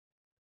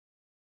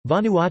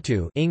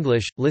Vanuatu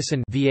English,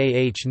 listen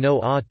Vah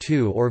no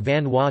A2 or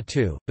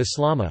Vanuatu,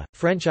 Bislama,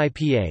 French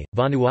IPA,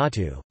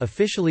 Vanuatu,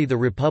 officially the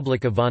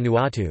Republic of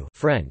Vanuatu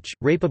French,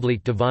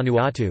 République de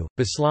Vanuatu,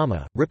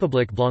 Bislama,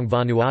 République Blanc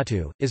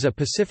Vanuatu, is a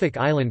Pacific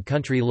island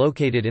country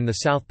located in the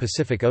South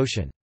Pacific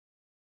Ocean.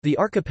 The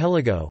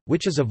archipelago,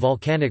 which is of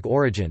volcanic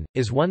origin,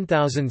 is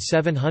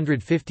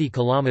 1,750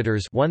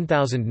 kilometers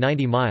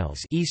 (1,090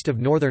 miles) east of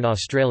northern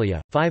Australia,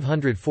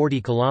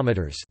 540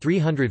 kilometers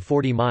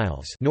 (340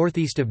 miles)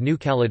 northeast of New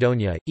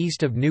Caledonia,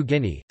 east of New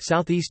Guinea,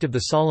 southeast of the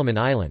Solomon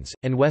Islands,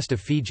 and west of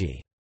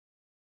Fiji.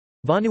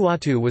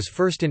 Vanuatu was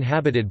first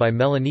inhabited by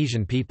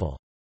Melanesian people.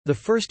 The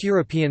first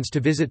Europeans to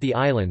visit the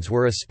islands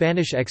were a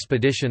Spanish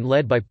expedition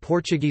led by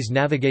Portuguese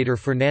navigator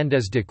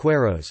Fernández de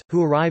Queiroz,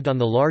 who arrived on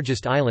the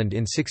largest island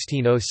in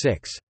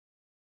 1606.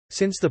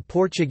 Since the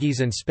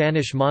Portuguese and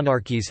Spanish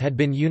monarchies had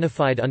been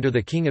unified under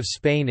the King of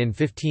Spain in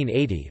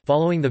 1580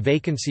 following the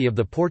vacancy of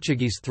the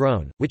Portuguese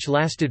throne, which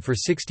lasted for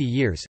 60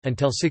 years,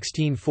 until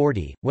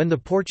 1640, when the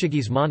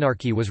Portuguese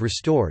monarchy was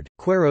restored,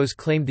 Queiroz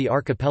claimed the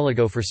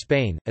archipelago for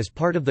Spain, as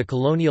part of the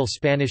colonial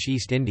Spanish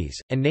East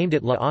Indies, and named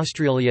it La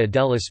Australia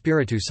del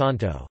Espíritu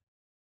Santo.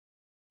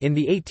 In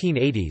the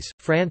 1880s,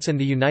 France and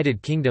the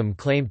United Kingdom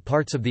claimed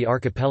parts of the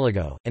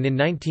archipelago, and in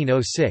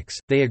 1906,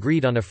 they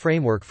agreed on a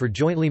framework for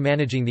jointly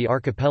managing the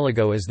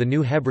archipelago as the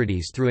New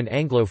Hebrides through an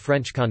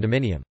Anglo-French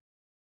condominium.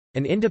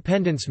 An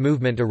independence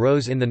movement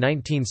arose in the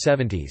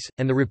 1970s,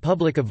 and the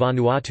Republic of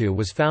Vanuatu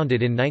was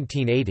founded in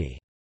 1980.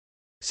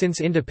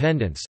 Since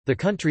independence, the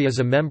country is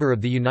a member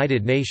of the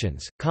United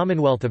Nations,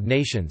 Commonwealth of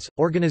Nations,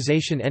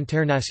 Organisation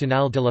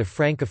Internationale de la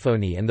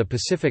Francophonie and the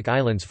Pacific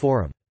Islands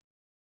Forum.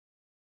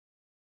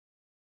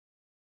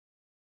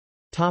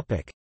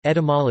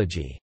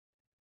 Etymology.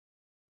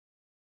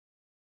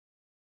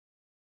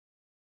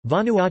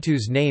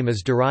 Vanuatu's name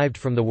is derived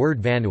from the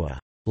word vanua,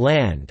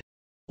 land,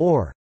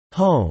 or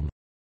home,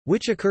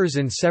 which occurs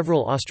in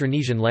several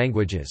Austronesian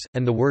languages,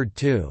 and the word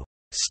to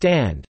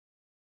stand.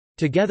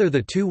 Together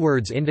the two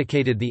words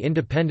indicated the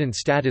independent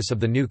status of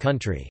the new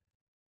country.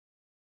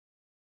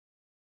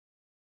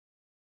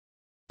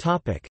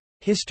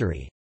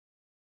 History.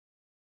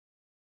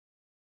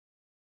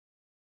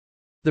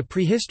 The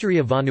prehistory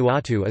of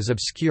Vanuatu is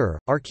obscure.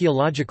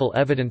 Archaeological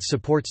evidence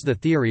supports the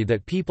theory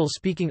that people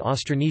speaking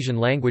Austronesian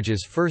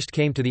languages first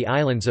came to the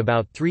islands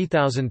about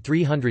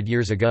 3,300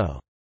 years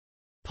ago.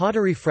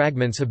 Pottery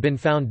fragments have been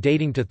found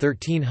dating to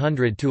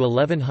 1300 to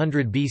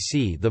 1100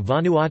 BC. The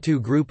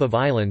Vanuatu group of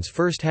islands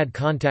first had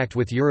contact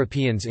with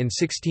Europeans in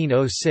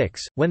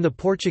 1606, when the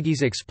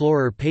Portuguese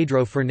explorer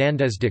Pedro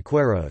Fernández de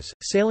Queiroz,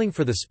 sailing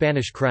for the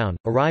Spanish crown,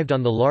 arrived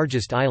on the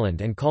largest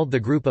island and called the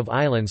group of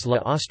islands La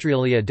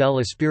Australia del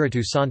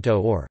Espíritu Santo,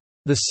 or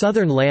the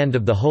southern land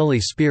of the Holy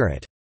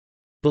Spirit,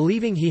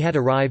 believing he had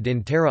arrived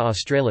in Terra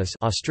Australis,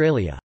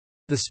 Australia.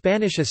 The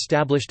Spanish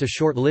established a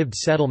short-lived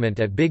settlement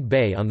at Big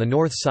Bay on the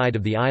north side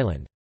of the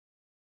island.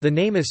 The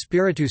name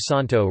Espíritu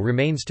Santo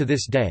remains to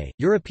this day.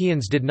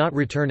 Europeans did not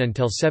return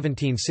until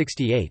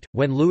 1768,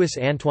 when Louis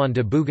Antoine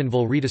de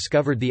Bougainville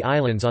rediscovered the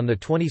islands on the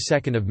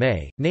 22nd of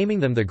May, naming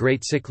them the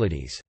Great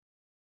Cyclades.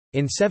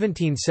 In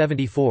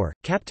 1774,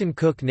 Captain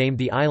Cook named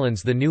the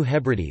islands the New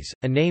Hebrides,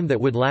 a name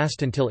that would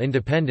last until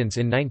independence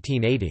in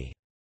 1980.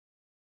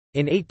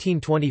 In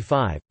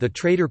 1825, the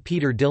trader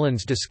Peter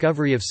Dillon's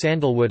discovery of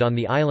sandalwood on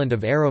the island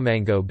of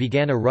Erromango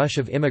began a rush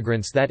of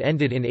immigrants that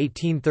ended in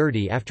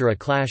 1830 after a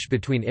clash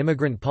between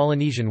immigrant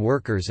Polynesian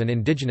workers and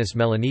indigenous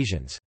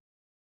Melanesians.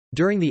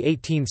 During the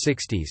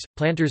 1860s,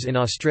 planters in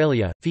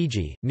Australia,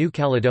 Fiji, New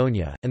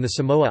Caledonia, and the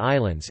Samoa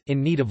Islands,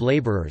 in need of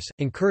labourers,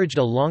 encouraged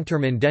a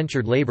long-term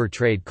indentured labour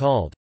trade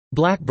called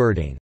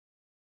blackbirding.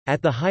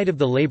 At the height of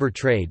the labour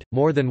trade,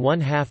 more than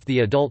one-half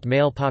the adult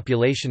male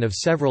population of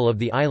several of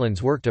the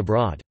islands worked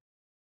abroad.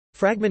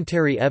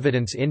 Fragmentary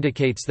evidence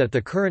indicates that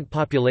the current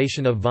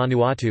population of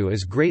Vanuatu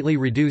is greatly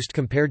reduced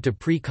compared to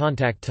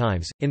pre-contact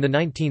times. In the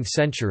 19th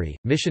century,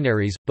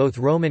 missionaries, both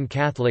Roman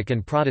Catholic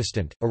and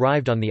Protestant,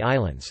 arrived on the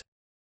islands.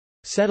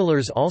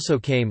 Settlers also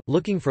came,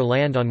 looking for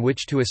land on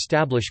which to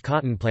establish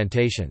cotton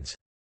plantations.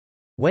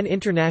 When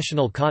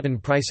international cotton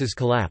prices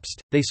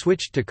collapsed, they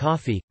switched to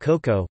coffee,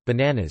 cocoa,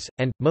 bananas,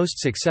 and, most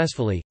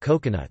successfully,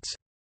 coconuts.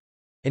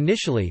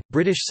 Initially,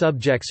 British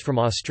subjects from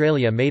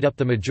Australia made up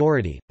the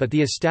majority, but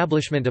the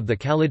establishment of the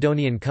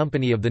Caledonian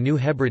Company of the New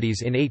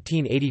Hebrides in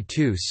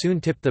 1882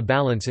 soon tipped the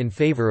balance in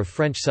favour of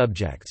French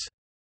subjects.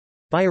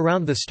 By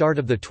around the start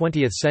of the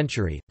 20th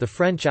century, the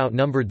French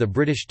outnumbered the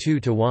British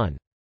 2-1.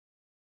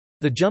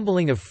 The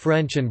jumbling of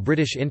French and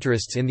British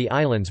interests in the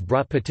islands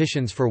brought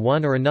petitions for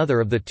one or another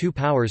of the two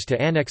powers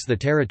to annex the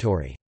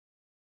territory.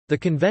 The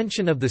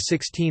Convention of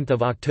 16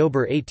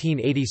 October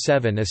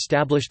 1887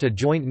 established a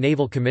joint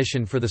naval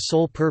commission for the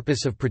sole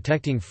purpose of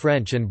protecting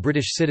French and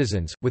British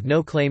citizens, with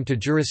no claim to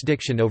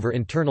jurisdiction over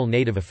internal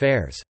native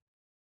affairs.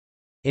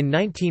 In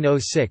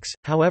 1906,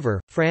 however,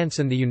 France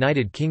and the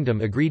United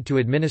Kingdom agreed to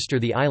administer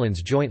the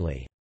islands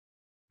jointly.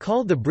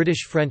 Called the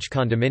British-French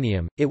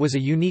condominium, it was a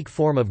unique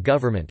form of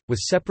government, with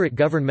separate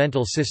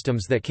governmental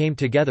systems that came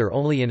together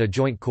only in a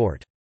joint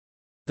court.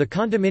 The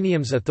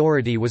condominiums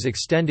authority was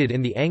extended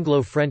in the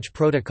Anglo-French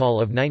Protocol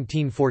of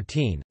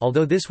 1914,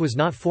 although this was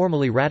not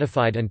formally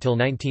ratified until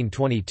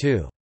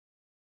 1922.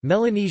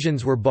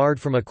 Melanesians were barred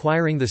from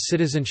acquiring the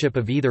citizenship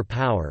of either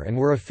power and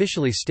were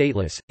officially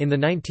stateless. In the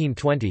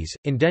 1920s,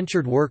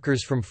 indentured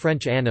workers from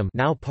French Annam,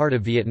 now part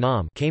of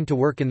Vietnam, came to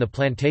work in the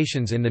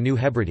plantations in the New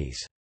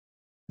Hebrides.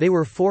 They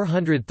were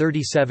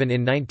 437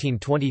 in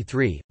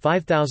 1923,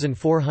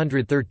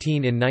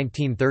 5,413 in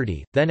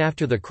 1930, then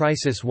after the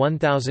crisis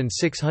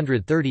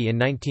 1,630 in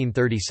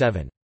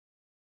 1937.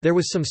 There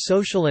was some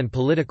social and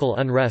political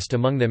unrest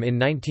among them in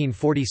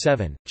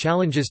 1947.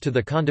 Challenges to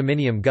the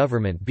condominium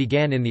government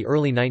began in the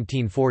early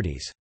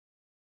 1940s.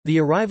 The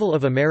arrival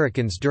of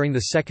Americans during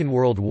the Second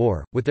World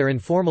War, with their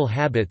informal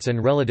habits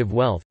and relative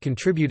wealth,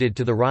 contributed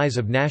to the rise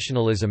of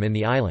nationalism in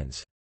the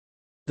islands.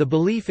 The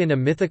belief in a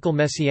mythical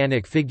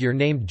messianic figure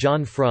named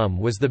John Frum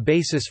was the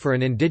basis for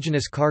an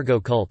indigenous cargo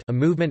cult, a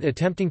movement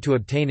attempting to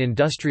obtain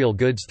industrial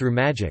goods through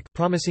magic,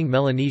 promising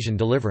Melanesian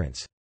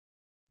deliverance.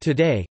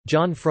 Today,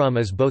 John Frum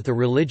is both a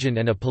religion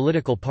and a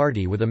political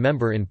party with a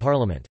member in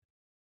parliament.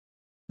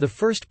 The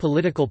first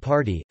political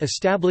party,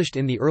 established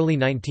in the early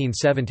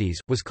 1970s,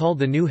 was called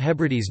the New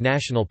Hebrides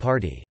National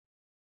Party.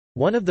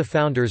 One of the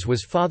founders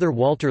was Father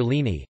Walter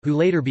Leaney, who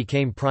later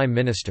became Prime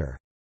Minister.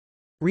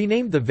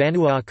 Renamed the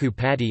Vanuatu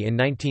Party in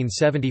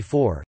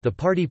 1974, the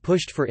party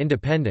pushed for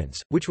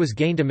independence, which was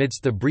gained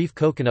amidst the brief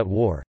Coconut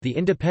War. The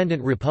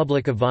Independent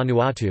Republic of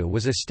Vanuatu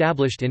was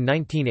established in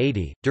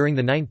 1980. During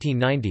the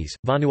 1990s,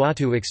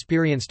 Vanuatu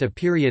experienced a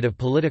period of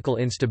political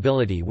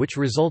instability which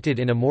resulted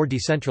in a more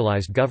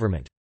decentralized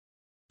government.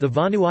 The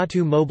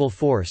Vanuatu Mobile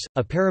Force,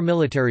 a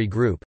paramilitary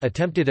group,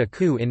 attempted a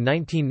coup in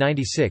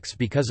 1996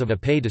 because of a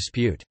pay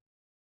dispute.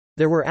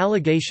 There were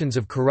allegations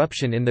of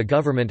corruption in the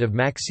government of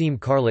Maxime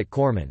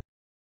Carlot-Corman.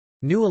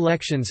 New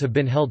elections have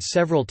been held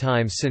several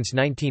times since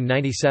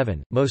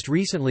 1997, most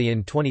recently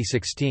in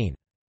 2016.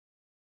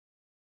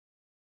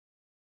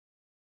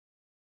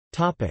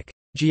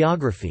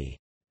 Geography.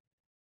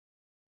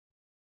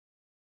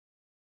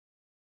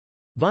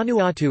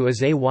 Vanuatu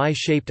is a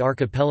Y-shaped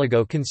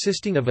archipelago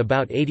consisting of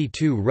about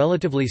 82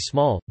 relatively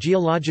small,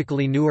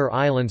 geologically newer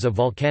islands of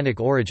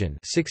volcanic origin,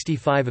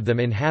 65 of them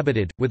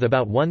inhabited, with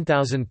about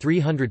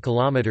 1,300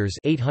 kilometers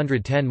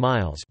 (810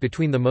 miles)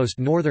 between the most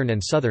northern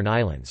and southern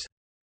islands.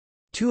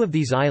 Two of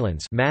these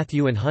islands,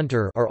 Matthew and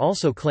Hunter, are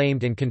also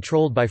claimed and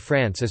controlled by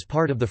France as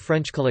part of the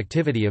French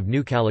collectivity of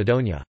New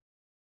Caledonia.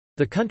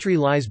 The country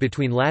lies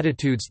between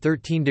latitudes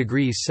 13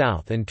 degrees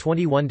south and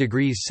 21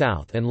 degrees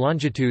south and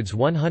longitudes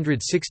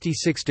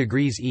 166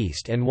 degrees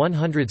east and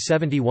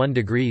 171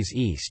 degrees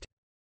east.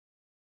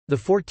 The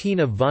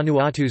 14 of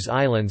Vanuatu's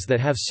islands that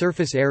have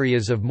surface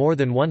areas of more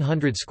than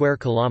 100 square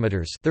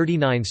kilometers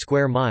 (39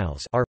 square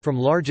miles) are, from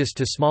largest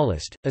to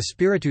smallest,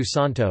 Espiritu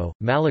Santo,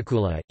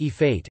 Malakula,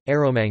 Efate,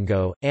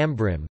 Aromango,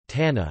 Ambrim,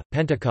 Tana,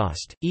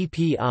 Pentecost,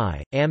 Epi,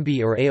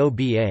 Ambi or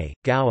Aoba,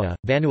 Gawa,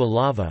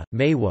 Vanualava,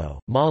 Mawo,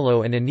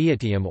 Malo and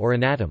Aniatium or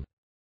Anatum.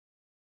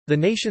 The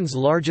nation's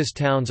largest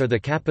towns are the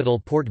capital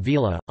Port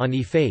Vila, on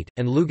Efate,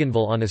 and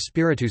Luganville on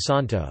Espiritu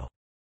Santo.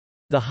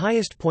 The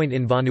highest point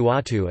in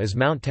Vanuatu is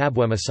Mount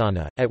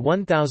Tabuemasana, at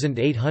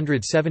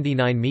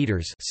 1,879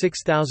 metres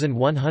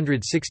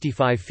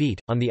 (6,165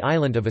 feet), on the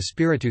island of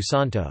Espiritu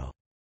Santo.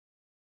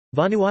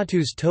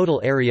 Vanuatu's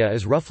total area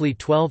is roughly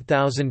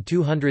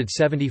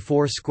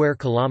 12,274 square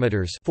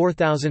kilometers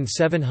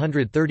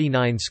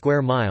 (4,739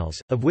 square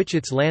miles), of which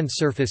its land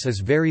surface is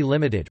very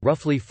limited,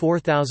 roughly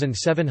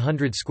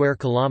 4,700 square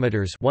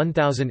kilometers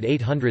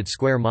 (1,800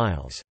 square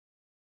miles).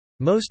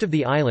 Most of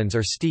the islands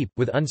are steep,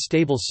 with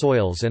unstable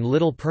soils and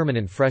little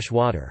permanent fresh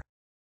water.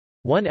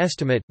 One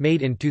estimate,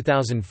 made in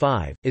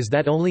 2005, is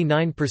that only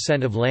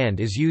 9% of land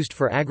is used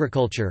for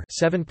agriculture,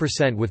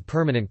 7% with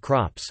permanent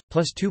crops,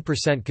 plus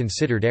 2%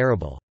 considered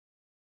arable.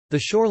 The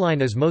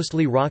shoreline is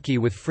mostly rocky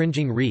with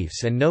fringing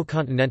reefs and no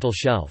continental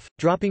shelf,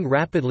 dropping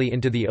rapidly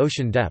into the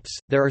ocean depths.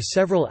 There are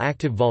several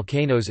active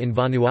volcanoes in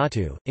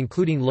Vanuatu,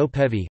 including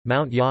Lopevi,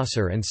 Mount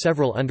Yasser, and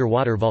several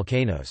underwater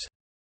volcanoes.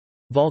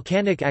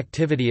 Volcanic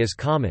activity is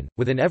common,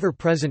 with an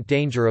ever-present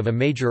danger of a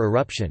major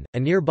eruption. A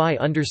nearby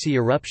undersea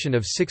eruption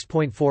of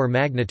 6.4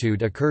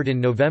 magnitude occurred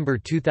in November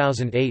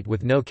 2008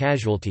 with no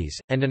casualties,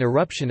 and an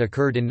eruption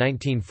occurred in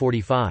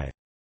 1945.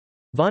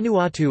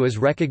 Vanuatu is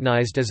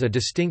recognized as a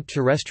distinct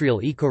terrestrial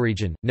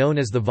ecoregion, known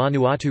as the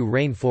Vanuatu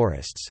rain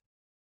forests.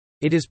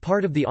 It is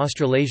part of the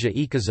Australasia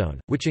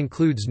ecozone, which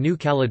includes New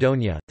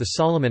Caledonia, the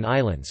Solomon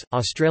Islands,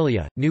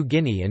 Australia, New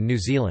Guinea and New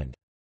Zealand.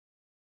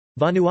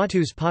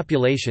 Vanuatu's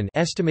population,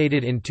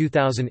 estimated in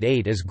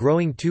 2008 as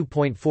growing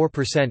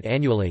 2.4%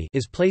 annually,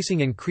 is placing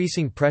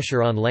increasing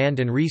pressure on land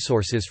and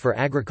resources for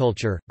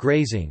agriculture,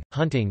 grazing,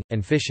 hunting,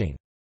 and fishing.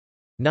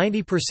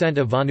 90%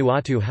 of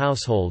Vanuatu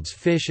households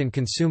fish and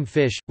consume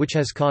fish, which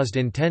has caused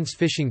intense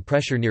fishing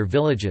pressure near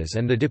villages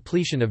and the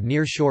depletion of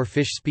near-shore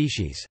fish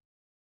species.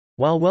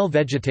 While well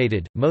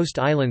vegetated, most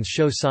islands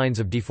show signs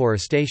of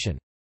deforestation.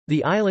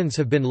 The islands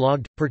have been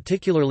logged,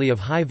 particularly of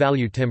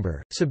high-value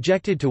timber,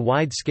 subjected to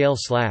wide-scale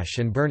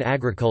slash-and-burn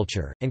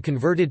agriculture, and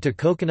converted to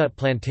coconut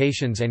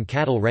plantations and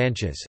cattle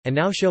ranches, and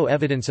now show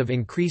evidence of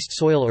increased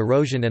soil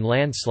erosion and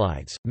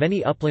landslides.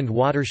 Many upland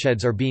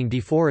watersheds are being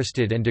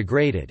deforested and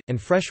degraded, and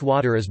fresh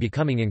water is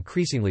becoming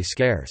increasingly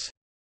scarce.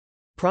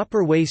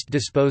 Proper waste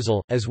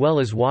disposal, as well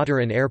as water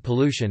and air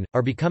pollution,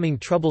 are becoming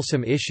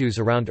troublesome issues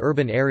around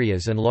urban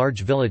areas and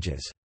large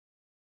villages.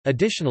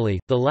 Additionally,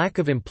 the lack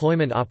of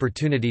employment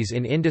opportunities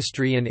in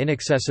industry and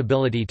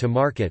inaccessibility to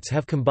markets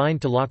have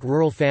combined to lock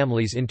rural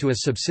families into a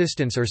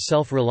subsistence or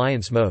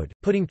self-reliance mode,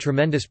 putting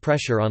tremendous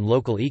pressure on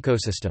local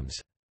ecosystems.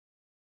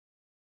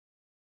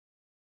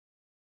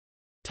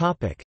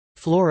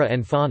 Flora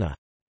and fauna.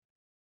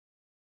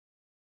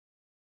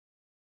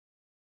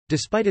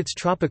 Despite its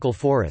tropical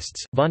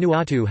forests,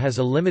 Vanuatu has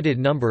a limited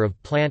number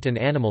of plant and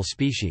animal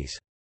species.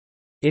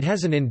 It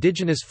has an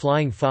indigenous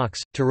flying fox,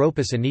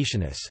 Pteropus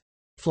anicinus.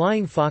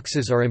 Flying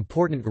foxes are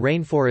important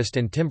rainforest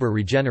and timber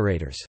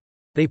regenerators.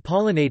 They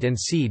pollinate and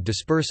seed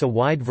disperse a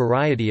wide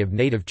variety of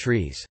native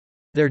trees.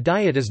 Their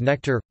diet is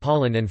nectar,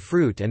 pollen and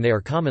fruit, and they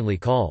are commonly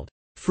called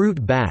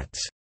fruit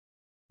bats.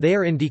 They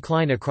are in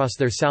decline across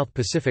their South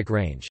Pacific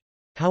range.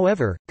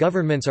 However,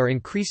 governments are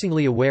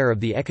increasingly aware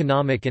of the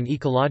economic and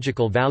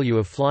ecological value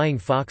of flying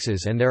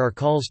foxes, and there are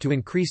calls to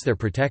increase their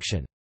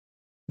protection.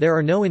 There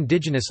are no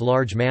indigenous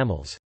large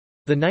mammals.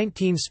 The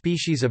 19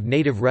 species of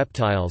native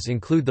reptiles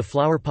include the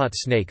flowerpot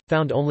snake,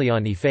 found only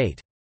on Efate.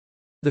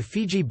 The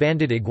Fiji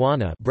banded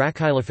iguana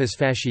Brachylophus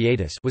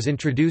fasciatus was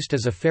introduced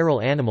as a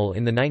feral animal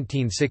in the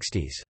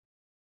 1960s.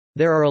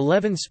 There are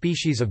 11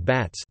 species of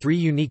bats, 3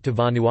 unique to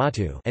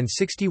Vanuatu, and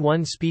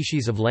 61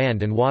 species of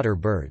land and water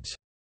birds.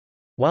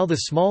 While the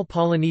small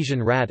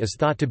Polynesian rat is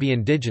thought to be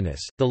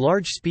indigenous, the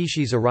large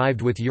species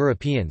arrived with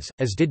Europeans,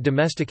 as did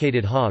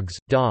domesticated hogs,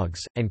 dogs,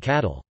 and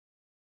cattle.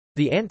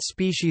 The ant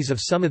species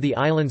of some of the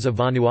islands of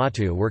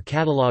Vanuatu were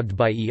catalogued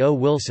by E. O.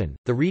 Wilson.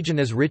 The region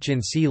is rich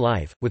in sea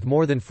life, with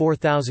more than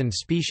 4,000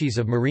 species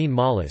of marine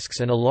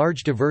mollusks and a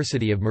large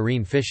diversity of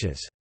marine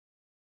fishes.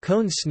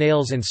 Cone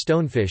snails and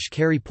stonefish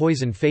carry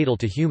poison fatal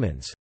to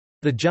humans.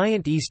 The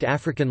giant East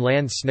African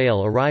land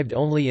snail arrived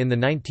only in the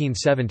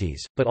 1970s,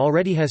 but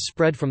already has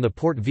spread from the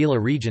Port Vila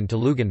region to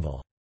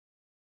Luganville.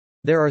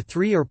 There are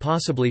 3 or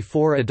possibly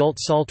 4 adult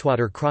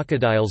saltwater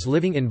crocodiles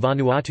living in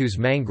Vanuatu's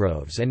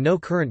mangroves and no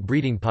current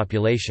breeding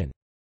population.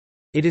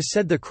 It is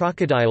said the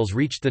crocodiles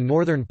reached the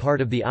northern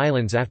part of the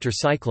islands after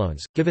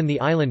cyclones, given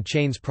the island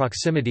chain's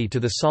proximity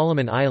to the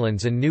Solomon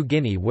Islands and New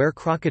Guinea, where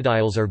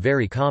crocodiles are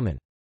very common.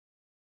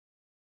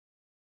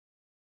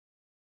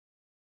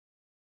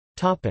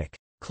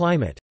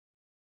 Climate.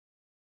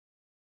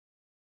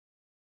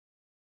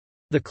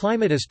 The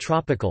climate is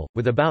tropical,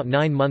 with about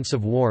 9 months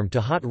of warm to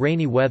hot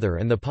rainy weather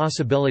and the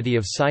possibility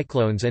of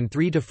cyclones, and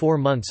 3 to 4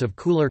 months of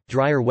cooler,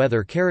 drier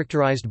weather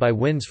characterized by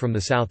winds from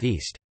the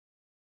southeast.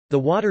 The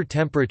water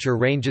temperature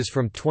ranges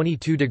from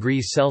 22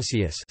 degrees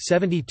Celsius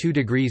 (72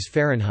 degrees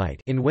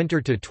Fahrenheit) in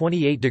winter to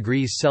 28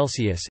 degrees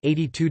Celsius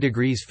 (82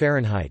 degrees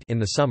Fahrenheit) in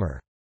the summer.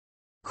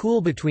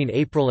 Cool between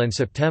April and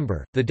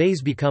September, the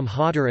days become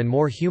hotter and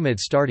more humid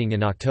starting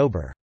in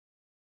October.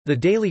 The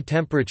daily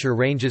temperature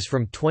ranges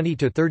from 20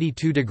 to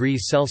 32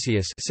 degrees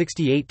Celsius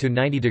 (68 to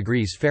 90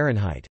 degrees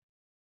Fahrenheit).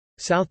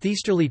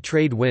 Southeasterly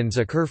trade winds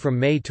occur from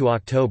May to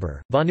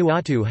October.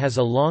 Vanuatu has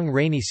a long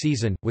rainy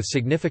season, with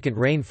significant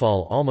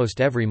rainfall almost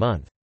every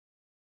month.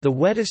 The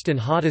wettest and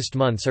hottest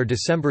months are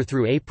December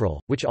through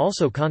April, which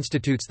also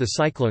constitutes the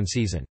cyclone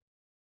season.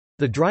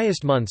 The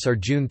driest months are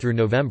June through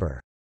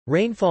November.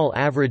 Rainfall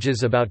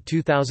averages about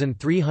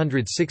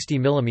 2,360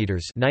 mm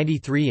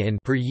 93 in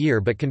per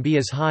year, but can be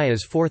as high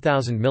as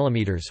 4,000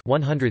 mm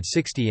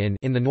 160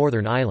 in the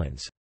Northern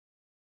Islands.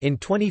 In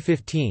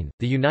 2015,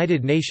 the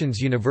United Nations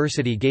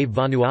University gave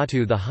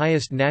Vanuatu the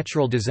highest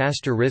natural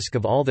disaster risk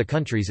of all the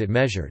countries it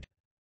measured.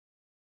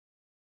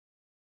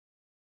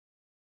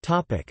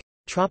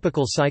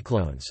 Tropical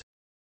cyclones.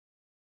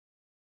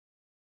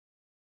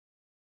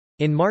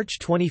 In March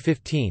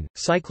 2015,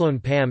 Cyclone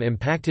Pam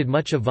impacted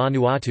much of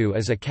Vanuatu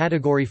as a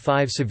Category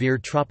 5 severe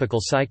tropical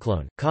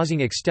cyclone,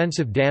 causing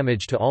extensive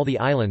damage to all the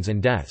islands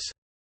and deaths.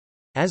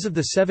 As of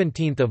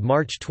 17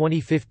 March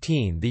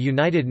 2015, the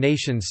United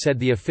Nations said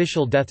the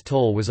official death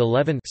toll was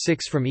 11,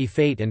 6 from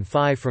Efate and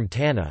 5 from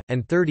Tanna,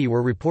 and 30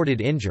 were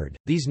reported injured.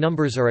 These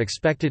numbers are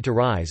expected to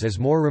rise as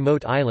more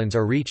remote islands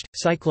are reached.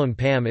 Cyclone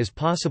Pam is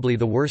possibly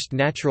the worst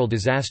natural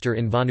disaster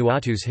in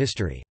Vanuatu's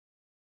history.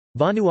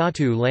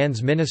 Vanuatu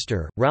Lands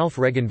Minister, Ralph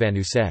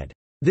Regenvanu said,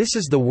 "This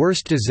is the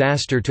worst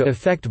disaster to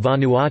affect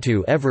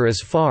Vanuatu ever as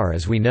far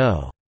as we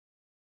know."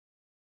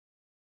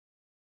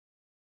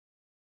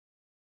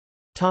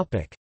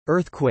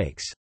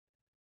 Earthquakes.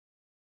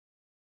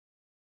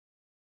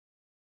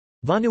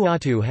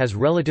 Vanuatu has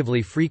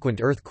relatively frequent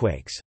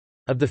earthquakes.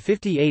 Of the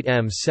 58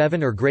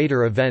 M7 or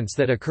greater events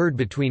that occurred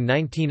between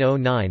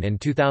 1909 and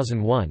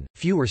 2001,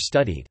 few were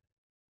studied.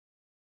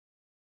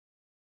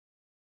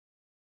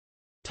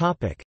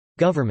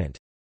 Government.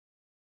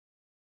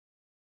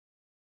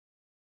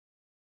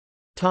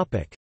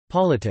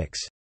 Politics.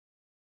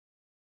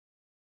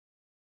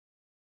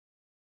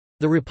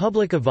 The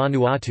Republic of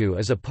Vanuatu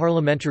is a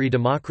parliamentary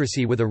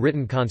democracy with a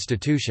written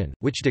constitution,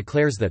 which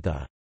declares that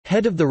the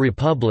head of the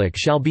republic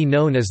shall be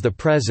known as the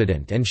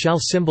president and shall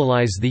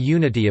symbolize the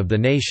unity of the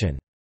nation.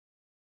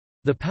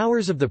 The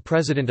powers of the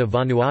President of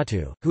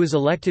Vanuatu, who is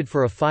elected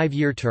for a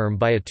 5-year term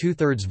by a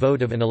 2/3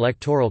 vote of an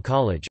electoral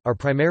college, are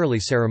primarily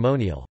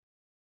ceremonial.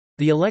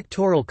 The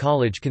electoral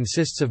college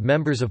consists of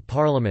members of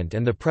parliament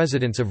and the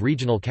presidents of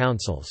regional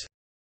councils.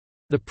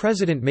 The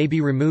president may be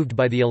removed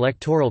by the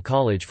electoral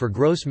college for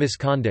gross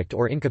misconduct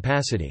or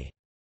incapacity.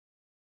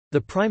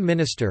 The prime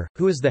minister,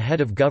 who is the head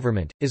of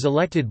government, is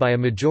elected by a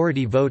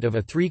majority vote of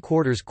a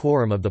 3/4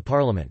 quorum of the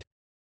parliament.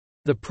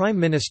 The prime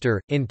minister,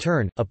 in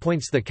turn,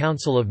 appoints the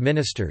council of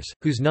ministers,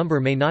 whose number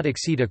may not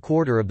exceed a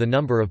quarter of the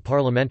number of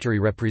parliamentary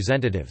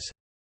representatives.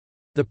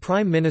 The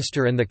prime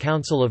minister and the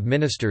council of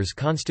ministers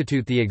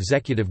constitute the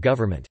executive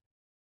government.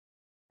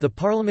 The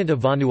Parliament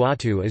of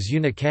Vanuatu is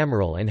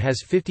unicameral and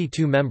has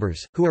 52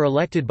 members, who are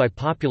elected by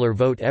popular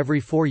vote every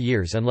 4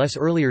 years unless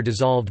earlier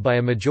dissolved by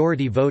a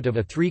majority vote of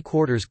a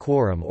 3/4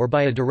 quorum or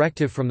by a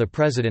directive from the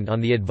President on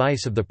the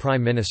advice of the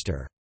Prime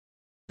Minister.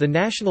 The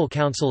National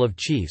Council of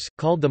Chiefs,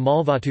 called the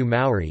Malvatu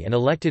Maori and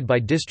elected by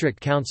district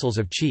councils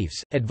of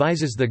chiefs,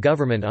 advises the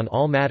government on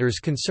all matters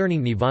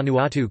concerning the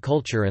Vanuatu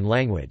culture and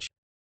language.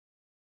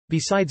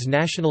 Besides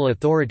national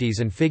authorities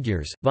and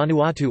figures,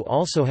 Vanuatu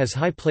also has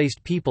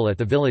high-placed people at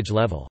the village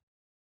level.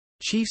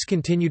 Chiefs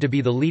continue to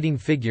be the leading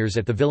figures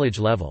at the village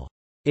level.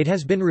 It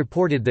has been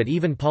reported that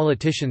even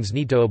politicians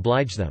need to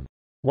oblige them.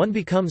 One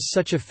becomes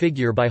such a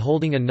figure by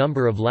holding a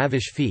number of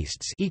lavish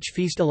feasts, each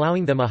feast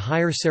allowing them a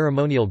higher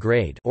ceremonial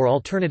grade, or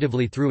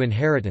alternatively through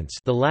inheritance,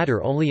 the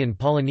latter only in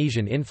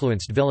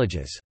Polynesian-influenced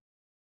villages.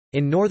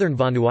 In northern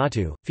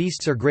Vanuatu,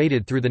 feasts are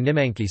graded through the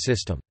Nimanki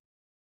system.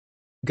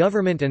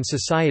 Government and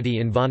society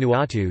in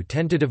Vanuatu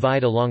tend to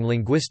divide along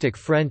linguistic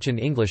French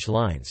and English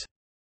lines.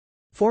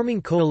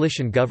 Forming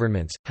coalition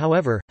governments,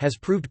 however, has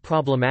proved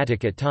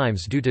problematic at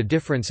times due to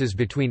differences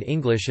between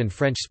English and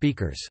French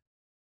speakers.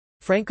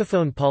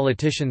 Francophone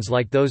politicians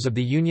like those of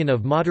the Union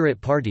of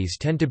Moderate Parties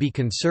tend to be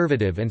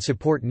conservative and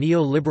support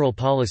neo-liberal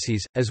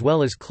policies, as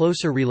well as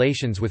closer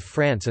relations with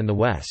France and the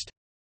West.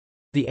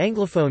 The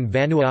Anglophone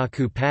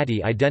Vanuatu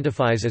Party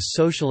identifies as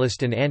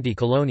socialist and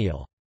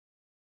anti-colonial.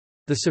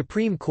 The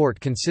Supreme Court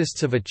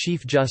consists of a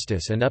Chief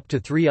Justice and up to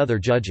 3 other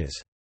judges.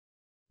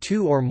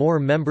 2 or more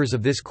members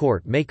of this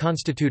court may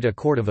constitute a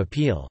court of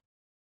appeal.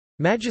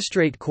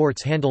 Magistrate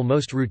courts handle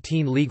most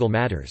routine legal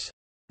matters.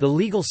 The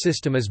legal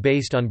system is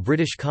based on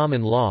British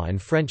common law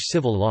and French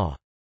civil law.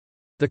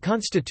 The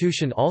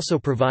Constitution also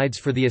provides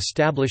for the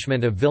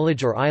establishment of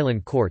village or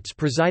island courts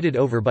presided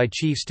over by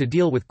chiefs to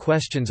deal with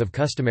questions of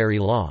customary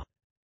law.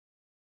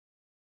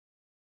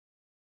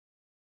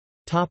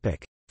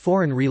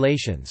 Foreign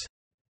relations.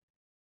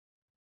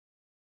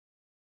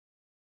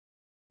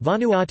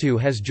 Vanuatu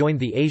has joined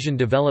the Asian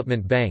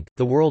Development Bank,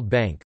 the World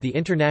Bank, the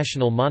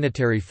International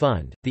Monetary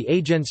Fund, the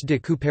Agence de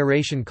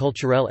coopération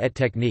culturelle et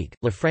technique,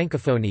 La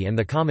Francophonie and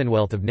the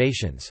Commonwealth of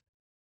Nations.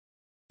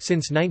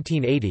 Since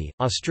 1980,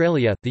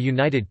 Australia, the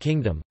United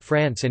Kingdom,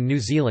 France and New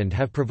Zealand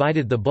have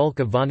provided the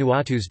bulk of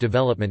Vanuatu's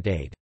development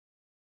aid.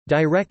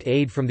 Direct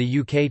aid from the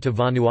UK to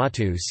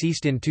Vanuatu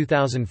ceased in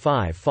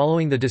 2005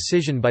 following the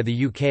decision by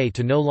the UK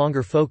to no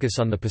longer focus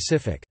on the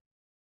Pacific.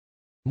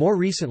 More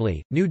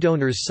recently, new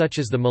donors such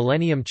as the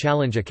Millennium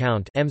Challenge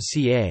Account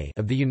 (MCA)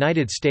 of the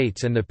United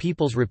States and the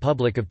People's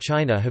Republic of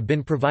China have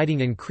been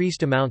providing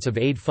increased amounts of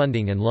aid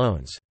funding and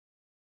loans.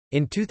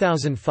 In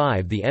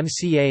 2005, the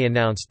MCA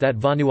announced that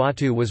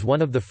Vanuatu was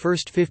one of the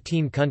first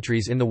 15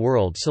 countries in the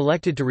world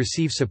selected to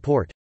receive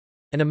support.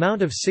 An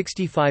amount of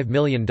 $65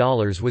 million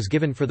was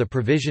given for the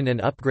provision and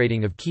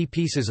upgrading of key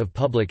pieces of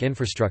public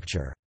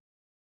infrastructure.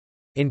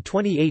 In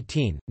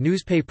 2018,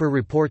 newspaper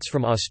reports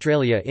from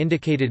Australia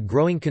indicated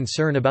growing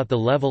concern about the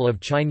level of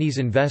Chinese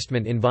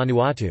investment in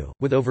Vanuatu,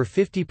 with over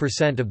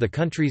 50% of the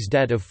country's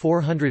debt of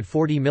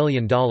 $440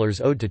 million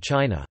owed to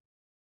China.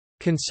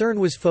 Concern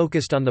was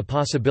focused on the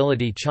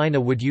possibility China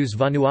would use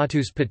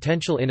Vanuatu's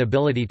potential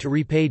inability to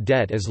repay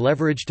debt as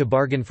leverage to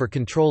bargain for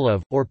control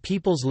of, or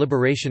People's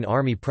Liberation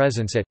Army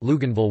presence at,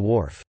 Luganville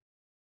Wharf.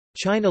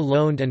 China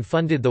loaned and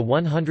funded the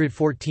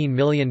 $114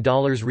 million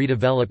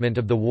redevelopment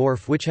of the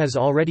wharf, which has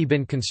already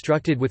been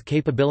constructed with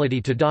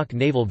capability to dock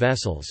naval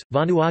vessels.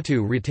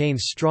 Vanuatu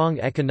retains strong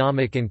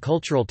economic and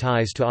cultural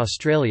ties to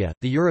Australia,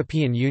 the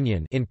European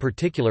Union, in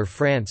particular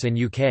France and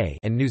UK,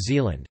 and New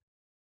Zealand.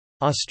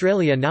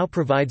 Australia now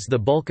provides the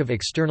bulk of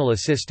external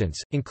assistance,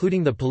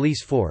 including the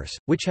police force,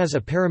 which has a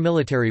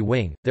paramilitary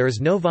wing. There is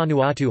no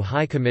Vanuatu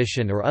High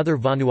Commission or other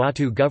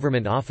Vanuatu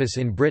government office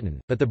in Britain,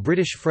 but the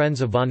British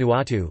Friends of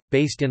Vanuatu,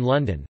 based in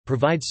London,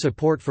 provides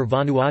support for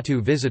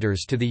Vanuatu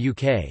visitors to the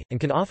UK, and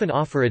can often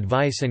offer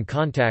advice and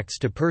contacts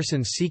to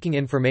persons seeking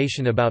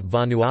information about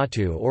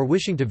Vanuatu or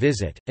wishing to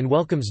visit, and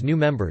welcomes new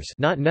members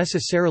not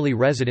necessarily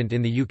resident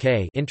in the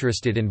UK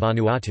interested in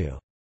Vanuatu.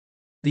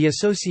 The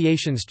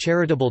association's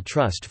charitable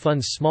trust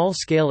funds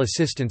small-scale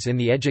assistance in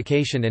the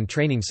education and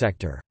training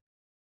sector.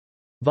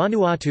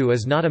 Vanuatu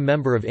is not a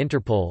member of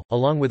Interpol,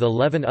 along with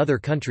 11 other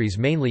countries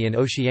mainly in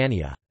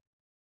Oceania.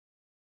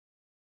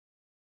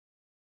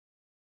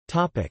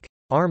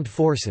 Armed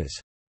forces.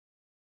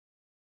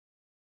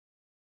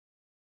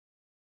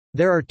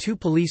 There are two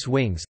police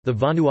wings, the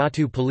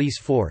Vanuatu Police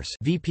Force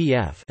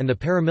 (VPF) and the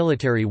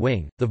paramilitary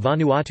wing, the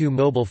Vanuatu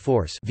Mobile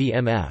Force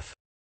 (VMF).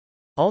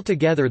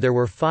 Altogether there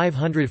were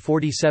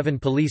 547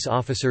 police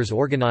officers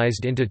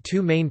organized into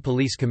two main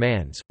police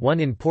commands, one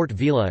in Port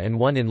Vila and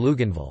one in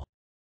Luganville.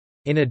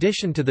 In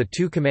addition to the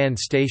two command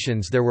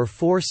stations there were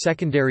 4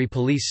 secondary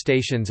police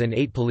stations and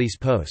 8 police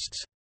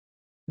posts.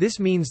 This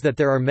means that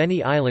there are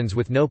many islands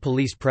with no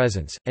police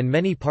presence, and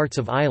many parts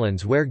of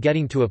islands where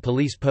getting to a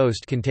police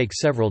post can take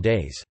several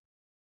days.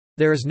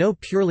 There is no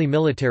purely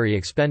military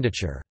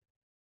expenditure.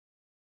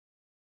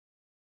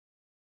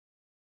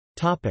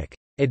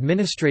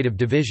 Administrative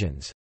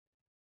divisions.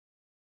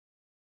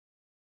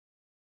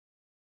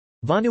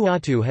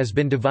 Vanuatu has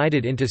been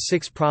divided into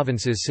 6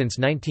 provinces since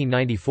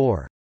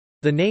 1994.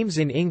 The names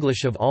in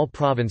English of all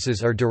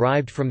provinces are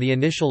derived from the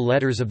initial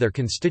letters of their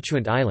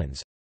constituent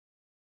islands: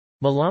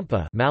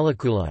 Malampa,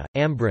 Malakula,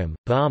 Ambrim,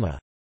 Bahama;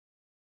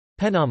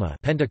 Penama,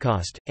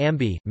 Pentecost,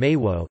 Ambi,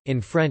 Maywo,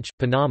 in French,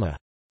 Panama;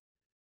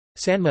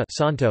 Sanma,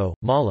 Santo,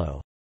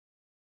 Malo;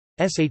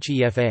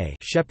 Shefa,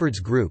 Shepherd's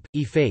Group,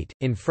 Ifate,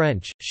 in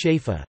French,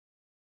 Shefa;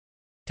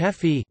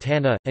 Tafi,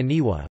 Tana,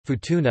 Aniwa,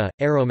 Futuna,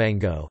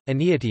 Aromango,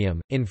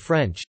 Aniatium, in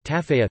French,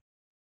 Tafea;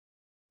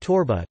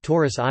 Torba,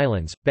 Taurus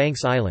Islands,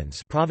 Banks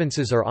Islands.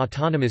 Provinces are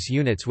autonomous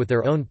units with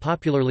their own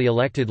popularly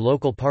elected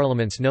local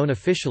parliaments known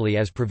officially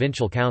as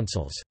provincial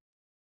councils.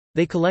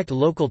 They collect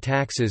local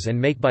taxes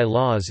and make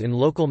by-laws in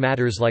local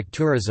matters like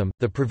tourism,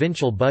 the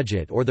provincial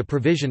budget or the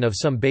provision of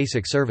some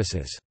basic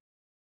services.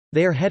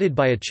 They are headed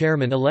by a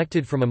chairman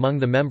elected from among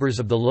the members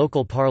of the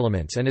local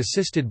parliaments and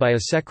assisted by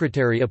a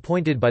secretary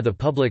appointed by the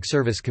Public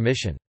Service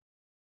Commission.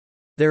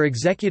 Their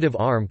executive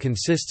arm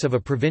consists of a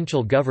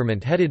provincial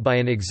government headed by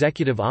an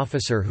executive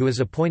officer who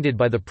is appointed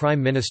by the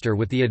Prime Minister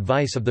with the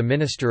advice of the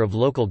Minister of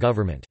Local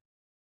Government.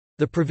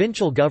 The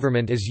provincial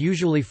government is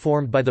usually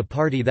formed by the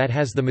party that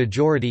has the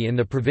majority in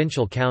the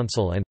provincial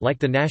council and, like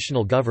the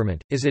national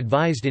government, is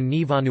advised in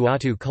Ni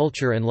Vanuatu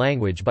culture and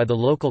language by the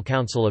local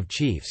council of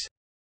chiefs.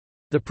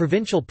 The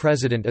provincial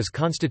president is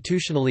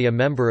constitutionally a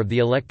member of the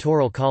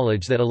electoral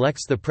college that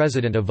elects the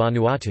president of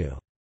Vanuatu.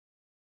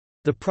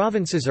 The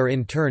provinces are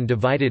in turn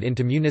divided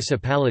into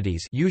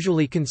municipalities,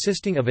 usually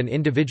consisting of an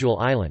individual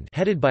island,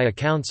 headed by a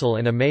council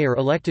and a mayor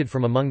elected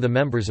from among the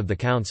members of the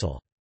council.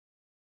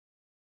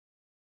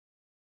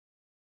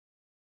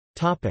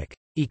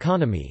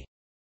 Economy.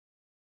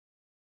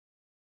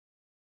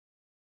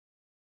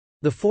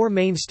 The 4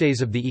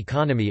 mainstays of the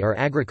economy are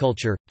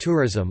agriculture,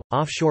 tourism,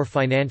 offshore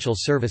financial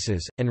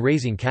services, and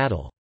raising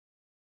cattle.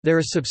 There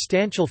is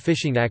substantial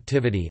fishing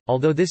activity,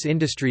 although this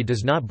industry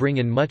does not bring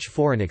in much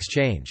foreign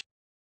exchange.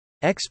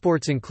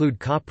 Exports include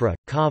copra,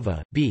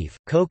 kava, beef,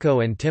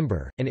 cocoa and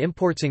timber, and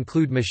imports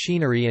include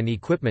machinery and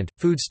equipment,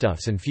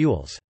 foodstuffs and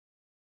fuels.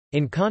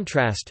 In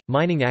contrast,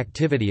 mining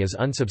activity is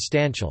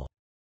unsubstantial.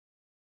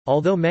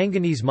 Although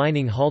manganese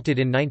mining halted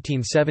in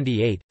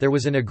 1978, there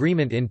was an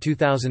agreement in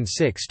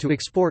 2006 to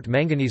export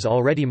manganese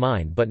already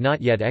mined but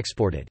not yet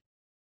exported.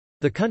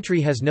 The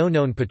country has no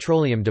known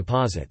petroleum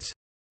deposits.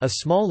 A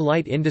small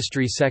light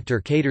industry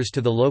sector caters to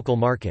the local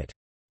market.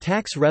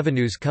 Tax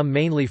revenues come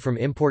mainly from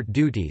import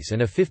duties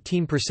and a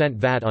 15%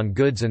 VAT on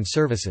goods and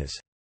services.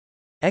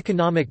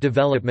 Economic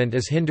development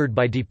is hindered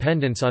by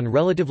dependence on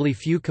relatively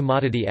few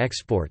commodity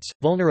exports,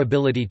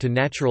 vulnerability to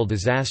natural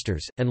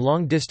disasters, and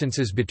long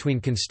distances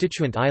between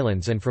constituent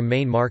islands and from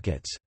main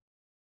markets.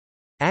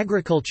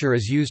 Agriculture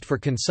is used for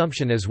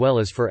consumption as well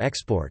as for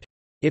export.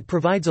 It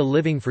provides a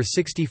living for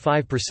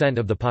 65%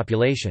 of the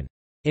population.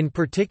 In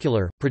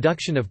particular,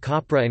 production of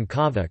copra and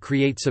kava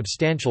creates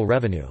substantial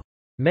revenue.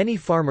 Many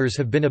farmers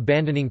have been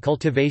abandoning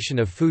cultivation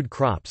of food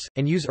crops,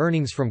 and use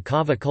earnings from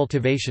kava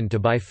cultivation to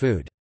buy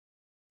food.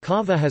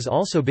 Kava has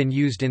also been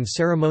used in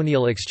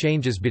ceremonial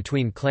exchanges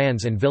between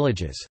clans and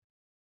villages.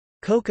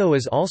 Cocoa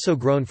is also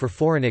grown for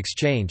foreign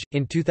exchange.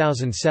 In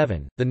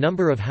 2007, the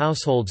number of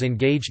households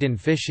engaged in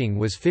fishing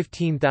was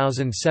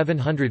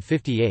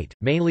 15,758,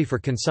 mainly for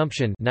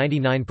consumption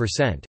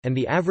 99%, and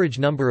the average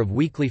number of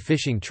weekly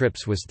fishing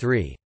trips was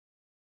 3.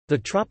 The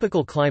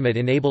tropical climate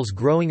enables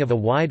growing of a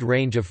wide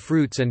range of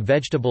fruits and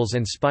vegetables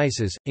and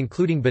spices,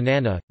 including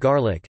banana,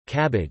 garlic,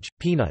 cabbage,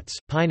 peanuts,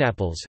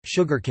 pineapples,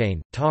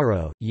 sugarcane,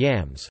 taro,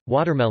 yams,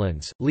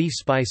 watermelons, leaf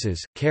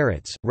spices,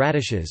 carrots,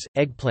 radishes,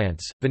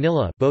 eggplants,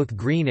 vanilla both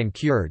green and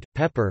cured,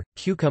 pepper,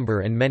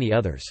 cucumber and many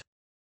others.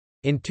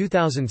 In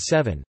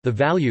 2007, the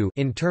value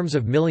in terms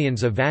of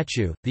millions of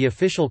vacu, the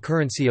official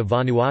currency of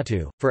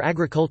Vanuatu, for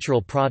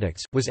agricultural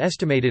products, was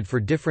estimated for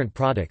different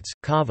products: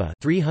 kava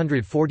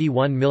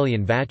 341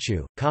 million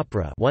vacu,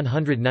 copra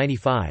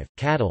 195,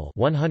 cattle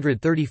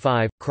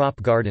 135, crop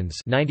gardens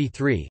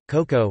 93,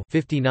 cocoa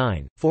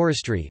 59,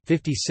 forestry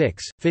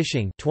 56,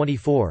 fishing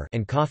 24,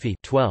 and coffee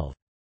 12.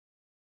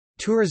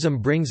 Tourism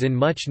brings in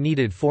much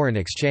needed foreign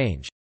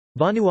exchange.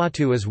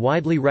 Vanuatu is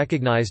widely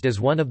recognized as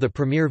one of the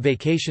premier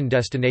vacation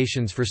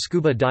destinations for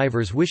scuba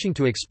divers wishing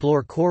to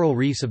explore coral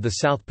reefs of the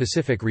South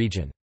Pacific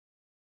region.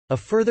 A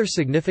further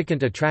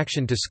significant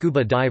attraction to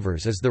scuba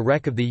divers is the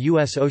wreck of the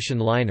U.S. ocean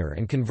liner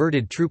and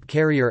converted troop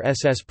carrier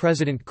SS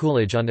President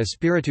Coolidge on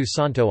Espiritu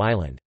Santo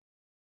Island.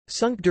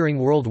 Sunk during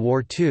World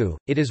War II,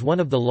 it is one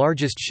of the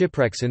largest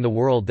shipwrecks in the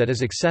world that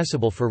is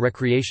accessible for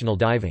recreational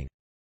diving.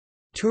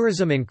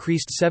 Tourism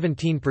increased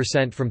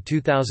 17% from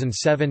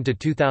 2007 to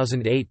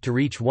 2008 to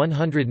reach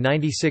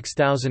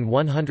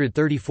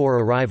 196,134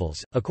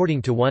 arrivals,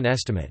 according to one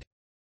estimate.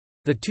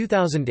 The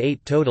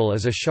 2008 total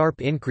is a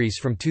sharp increase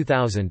from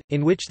 2000,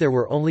 in which there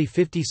were only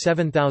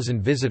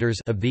 57,000 visitors.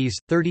 Of these,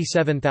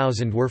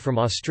 37,000 were from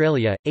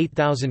Australia,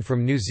 8,000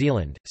 from New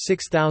Zealand,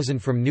 6,000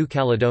 from New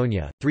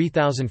Caledonia,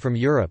 3,000 from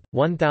Europe,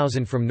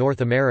 1,000 from North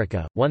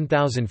America,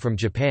 1,000 from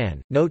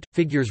Japan. Note,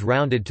 figures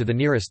rounded to the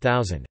nearest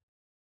thousand.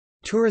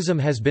 Tourism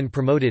has been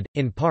promoted,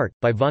 in part,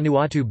 by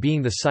Vanuatu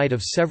being the site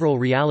of several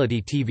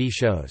reality TV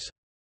shows.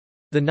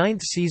 The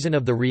 9th season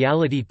of the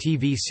reality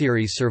TV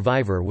series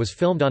Survivor was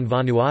filmed on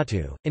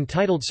Vanuatu,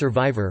 entitled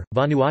Survivor,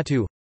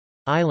 Vanuatu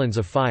 – Islands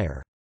of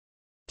Fire.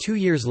 2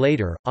 years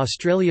later,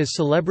 Australia's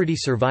Celebrity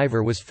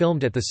Survivor was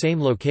filmed at the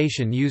same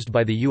location used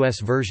by the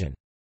US version.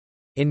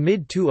 In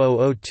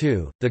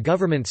mid-2002, the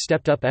government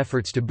stepped up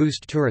efforts to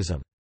boost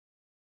tourism.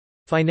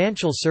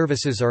 Financial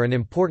services are an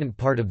important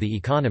part of the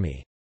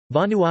economy.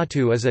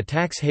 Vanuatu is a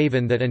tax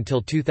haven that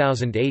until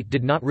 2008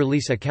 did not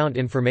release account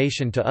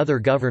information to other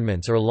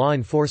governments or law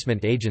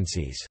enforcement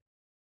agencies.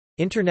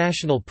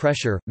 International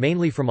pressure,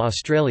 mainly from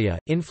Australia,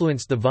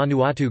 influenced the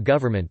Vanuatu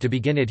government to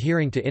begin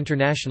adhering to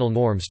international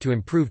norms to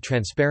improve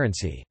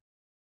transparency.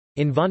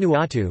 In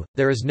Vanuatu,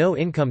 there is no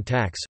income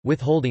tax,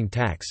 withholding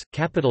tax,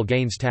 capital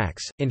gains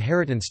tax,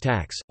 inheritance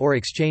tax, or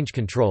exchange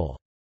control.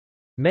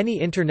 Many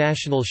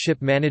international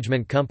ship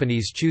management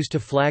companies choose to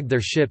flag their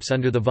ships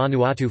under the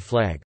Vanuatu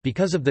flag.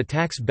 Because of the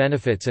tax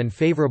benefits and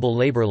favorable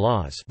labor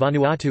laws,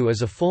 Vanuatu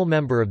is a full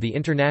member of the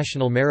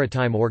International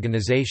Maritime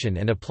Organization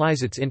and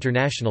applies its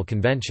international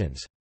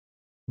conventions.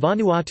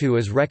 Vanuatu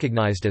is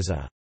recognized as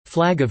a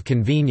flag of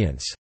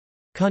convenience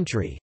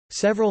country.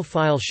 Several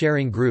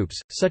file-sharing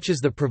groups, such as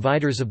the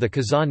providers of the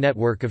Kazaa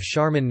network of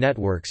Sharman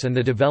Networks and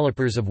the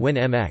developers of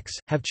WinMX,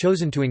 have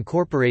chosen to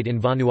incorporate in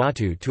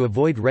Vanuatu to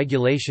avoid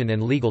regulation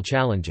and legal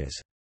challenges.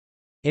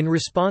 In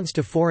response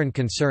to foreign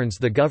concerns,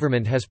 the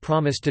government has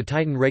promised to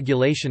tighten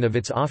regulation of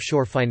its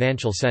offshore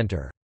financial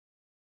center.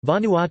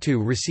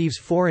 Vanuatu receives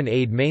foreign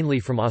aid mainly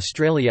from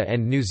Australia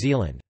and New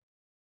Zealand.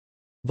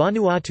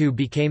 Vanuatu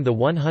became the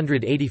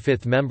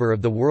 185th member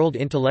of the World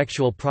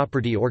Intellectual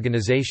Property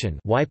Organization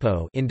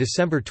 (WIPO) in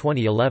December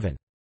 2011.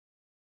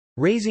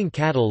 Raising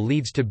cattle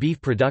leads to beef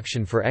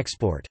production for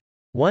export.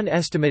 One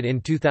estimate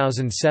in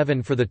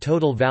 2007 for the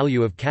total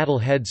value of cattle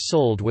heads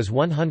sold was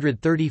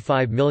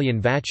 135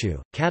 million Vachu.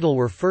 Cattle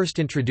were first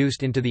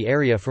introduced into the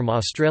area from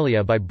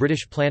Australia by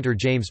British planter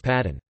James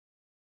Paddon.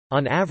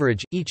 On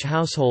average, each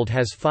household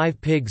has 5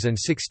 pigs and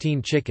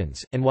 16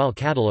 chickens, and while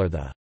cattle are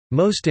the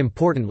most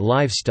important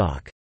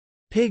livestock,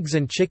 pigs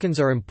and chickens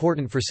are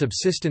important for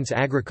subsistence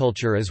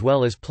agriculture as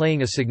well as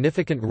playing a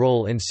significant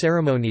role in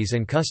ceremonies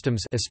and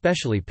customs,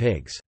 especially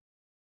pigs.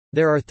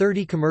 There are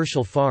 30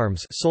 commercial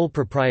farms, sole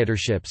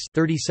proprietorships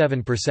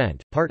 37%,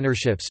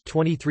 partnerships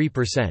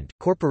 23%,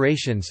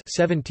 corporations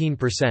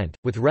 17%,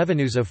 with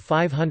revenues of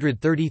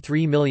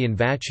 533 million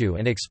Vachu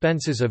and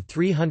expenses of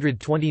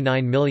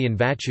 329 million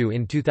Vachu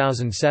in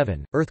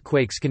 2007.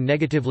 Earthquakes can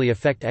negatively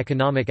affect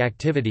economic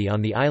activity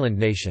on the island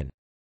nation.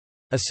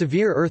 A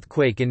severe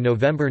earthquake in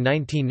November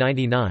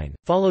 1999,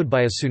 followed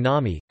by a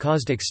tsunami,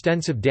 caused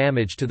extensive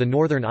damage to the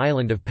northern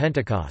island of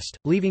Pentecost,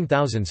 leaving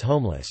thousands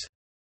homeless.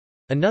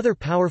 Another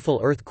powerful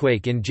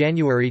earthquake in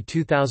January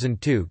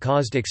 2002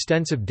 caused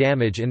extensive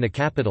damage in the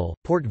capital,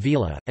 Port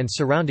Vila, and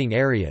surrounding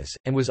areas,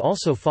 and was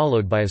also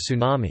followed by a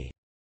tsunami.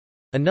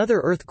 Another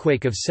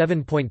earthquake of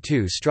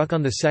 7.2 struck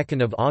on 2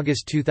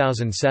 August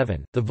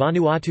 2007. The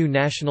Vanuatu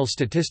National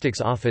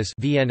Statistics Office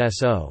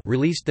 (VNSO)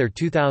 released their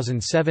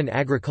 2007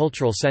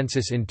 agricultural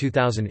census in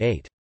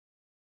 2008.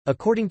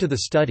 According to the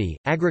study,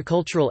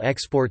 agricultural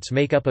exports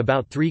make up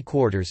about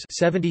 3/4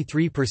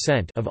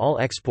 (73%) of all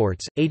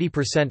exports.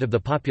 80% of the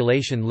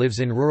population lives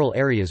in rural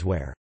areas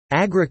where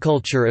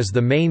agriculture is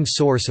the main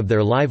source of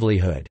their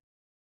livelihood.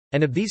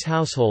 And of these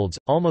households,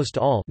 almost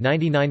all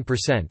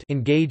 99%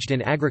 engaged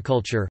in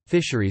agriculture,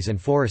 fisheries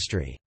and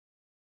forestry.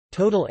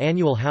 Total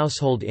annual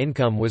household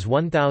income was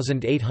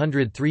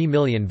 1,803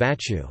 million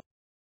Vachu.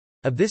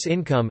 Of this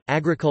income,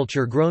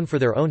 agriculture grown for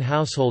their own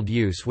household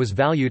use was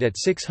valued at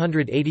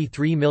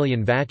 683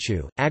 million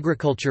Vachu,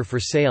 agriculture for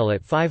sale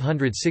at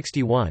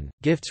 561,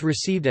 gifts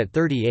received at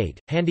 38,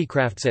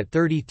 handicrafts at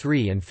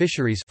 33 and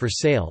fisheries for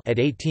sale at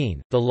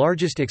 18. The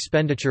largest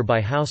expenditure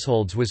by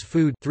households was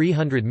food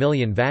 300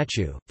 million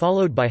Vachu,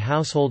 followed by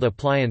household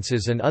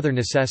appliances and other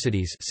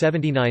necessities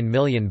 79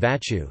 million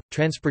Vachu,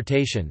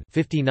 transportation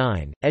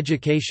 59,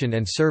 education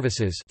and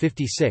services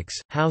 56,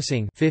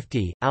 housing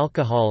 50,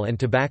 alcohol and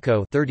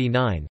tobacco 39,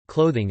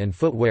 clothing and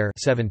footwear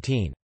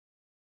 17.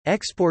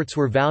 Exports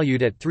were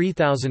valued at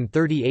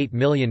 3,038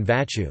 million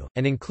Vachu,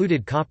 and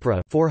included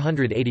copra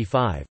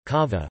 485,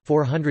 kava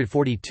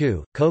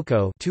 442,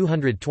 cocoa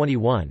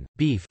 221,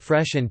 beef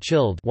fresh and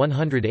chilled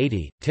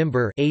 180,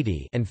 timber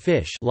 80, and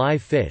fish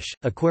live fish,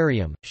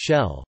 aquarium,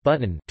 shell,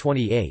 button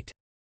 28.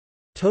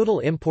 Total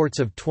imports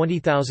of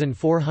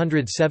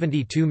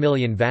 20,472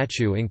 million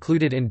Vachu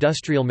included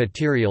industrial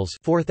materials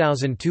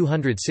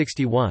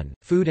 4,261,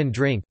 food and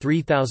drink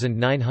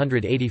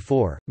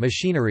 3,984,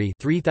 machinery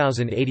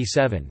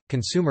 3,087,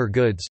 consumer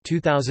goods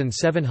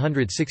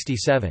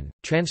 2,767,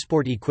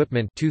 transport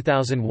equipment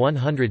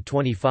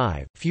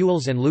 2,125,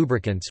 fuels and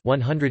lubricants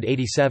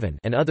 187,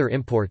 and other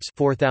imports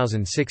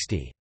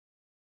 4,060.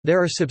 There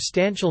are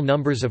substantial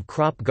numbers of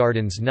crop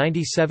gardens,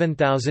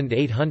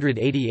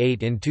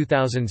 97,888 in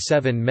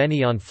 2007,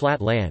 many on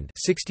flat land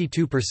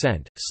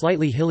 62%,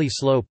 slightly hilly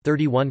slope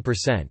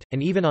 31%,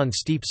 and even on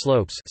steep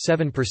slopes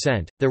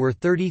 7%. There were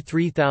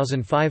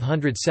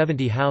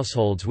 33,570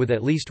 households with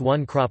at least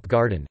one crop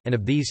garden, and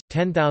of these,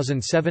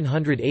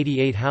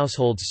 10,788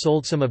 households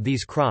sold some of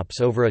these crops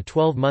over a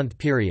 12-month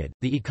period.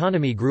 The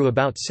economy grew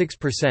about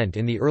 6%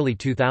 in the early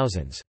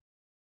 2000s.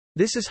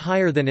 This is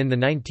higher than in the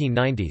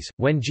 1990s,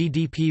 when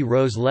GDP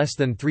rose less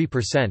than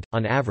 3%,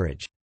 on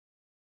average.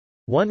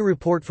 One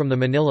report from the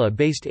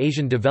Manila-based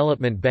Asian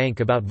Development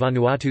Bank about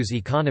Vanuatu's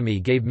economy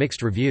gave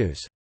mixed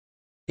reviews.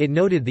 It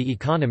noted the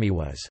economy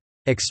was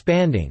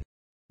expanding,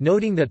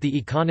 noting that the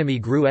economy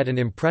grew at an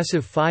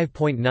impressive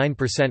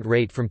 5.9%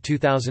 rate from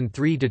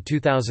 2003 to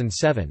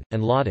 2007,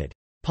 and lauded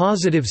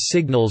positive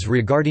signals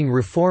regarding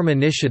reform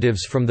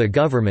initiatives from the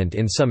government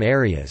in some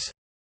areas,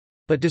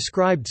 but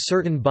described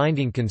certain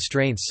binding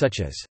constraints such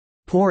as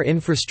poor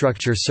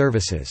infrastructure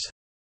services.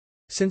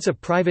 Since a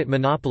private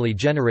monopoly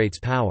generates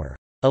power,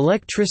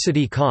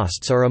 electricity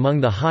costs are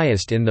among the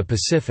highest in the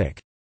Pacific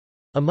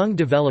among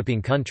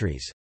developing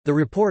countries. The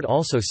report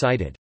also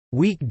cited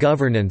weak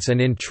governance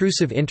and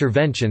intrusive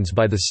interventions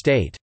by the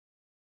state,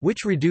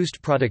 which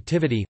reduced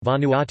productivity.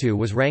 Vanuatu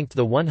was ranked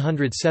the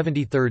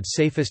 173rd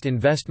safest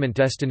investment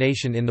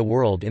destination in the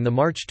world in the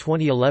March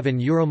 2011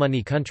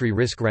 Euromoney country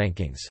risk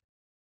rankings.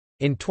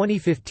 In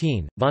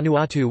 2015,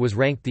 Vanuatu was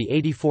ranked the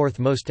 84th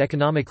most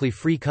economically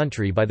free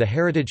country by the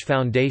Heritage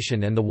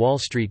Foundation and The Wall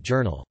Street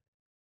Journal.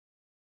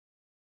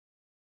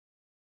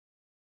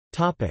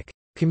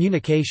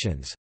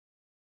 Communications.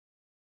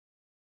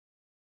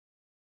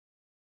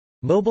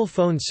 Mobile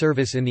phone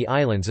service in the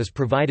islands is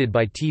provided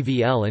by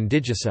TVL and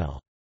Digicel.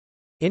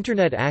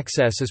 Internet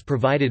access is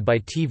provided by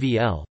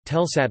TVL,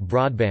 Telsat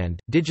Broadband,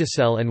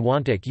 Digicel and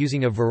Wantic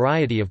using a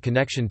variety of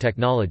connection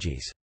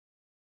technologies.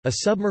 A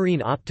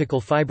submarine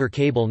optical fiber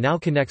cable now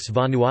connects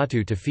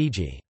Vanuatu to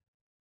Fiji.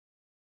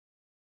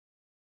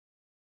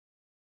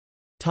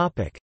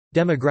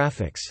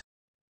 Demographics.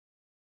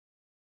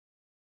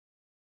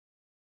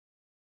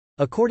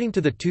 According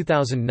to the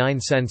 2009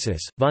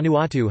 census,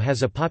 Vanuatu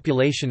has a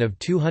population of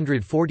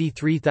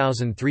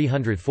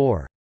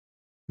 243,304.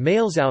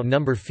 Males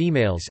outnumber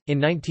females. In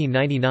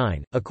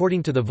 1999,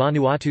 according to the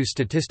Vanuatu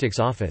Statistics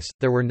Office,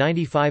 there were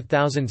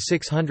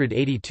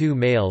 95,682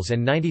 males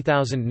and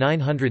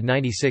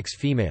 90,996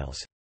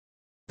 females.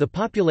 The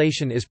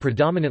population is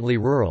predominantly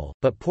rural,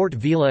 but Port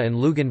Vila and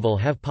Luganville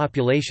have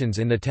populations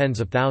in the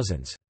tens of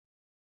thousands.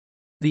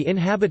 The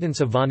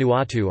inhabitants of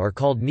Vanuatu are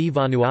called Ni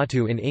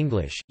Vanuatu in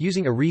English,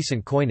 using a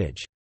recent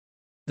coinage.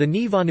 The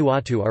Ni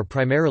Vanuatu are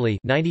primarily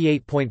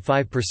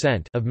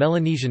 98.5% of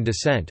Melanesian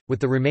descent, with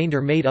the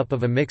remainder made up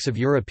of a mix of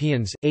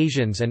Europeans,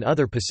 Asians and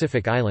other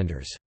Pacific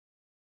Islanders.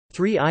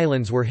 3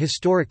 islands were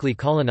historically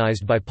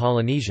colonized by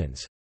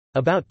Polynesians.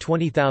 About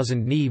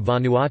 20,000 Ni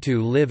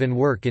Vanuatu live and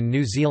work in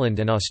New Zealand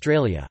and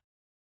Australia.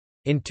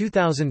 In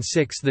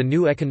 2006, the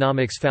New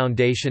Economics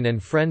Foundation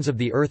and Friends of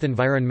the Earth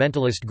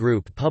environmentalist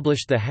group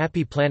published the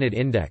Happy Planet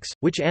Index,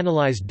 which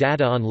analyzed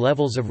data on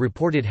levels of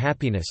reported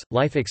happiness,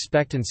 life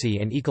expectancy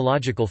and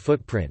ecological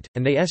footprint,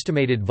 and they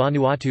estimated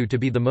Vanuatu to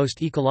be the most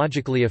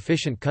ecologically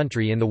efficient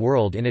country in the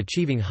world in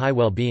achieving high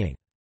well-being.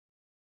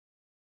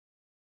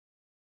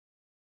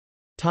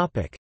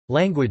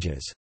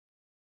 Languages.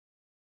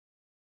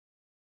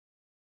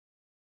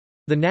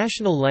 The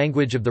national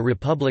language of the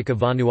Republic of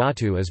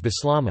Vanuatu is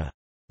Bislama.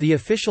 The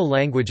official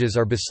languages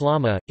are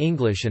Bislama,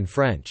 English and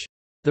French.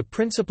 The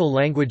principal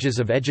languages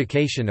of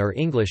education are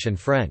English and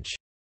French.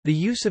 The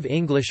use of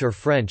English or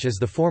French as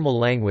the formal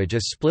language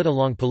is split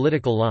along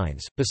political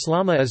lines.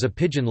 Bislama is a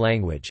pidgin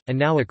language, and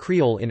now a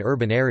Creole in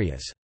urban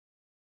areas.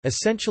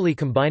 Essentially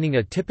combining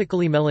a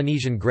typically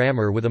Melanesian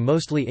grammar with a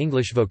mostly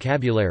English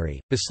vocabulary,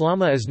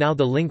 Bislama is now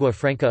the lingua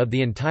franca of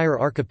the entire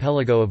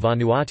archipelago of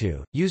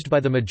Vanuatu, used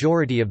by the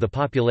majority of the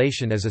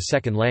population as a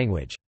second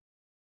language.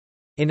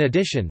 In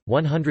addition,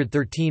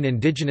 113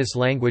 indigenous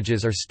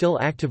languages are still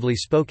actively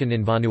spoken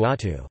in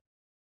Vanuatu.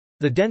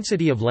 The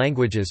density of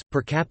languages,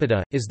 per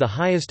capita, is the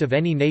highest of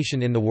any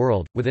nation in the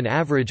world, with an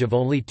average of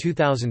only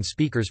 2,000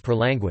 speakers per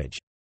language.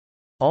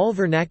 All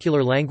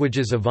vernacular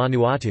languages of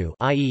Vanuatu,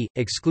 i.e.,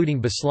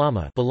 excluding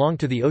Bislama, belong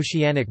to the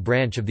Oceanic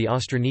branch of the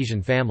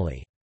Austronesian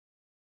family.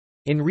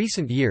 In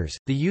recent years,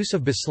 the use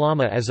of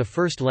Bislama as a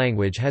first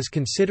language has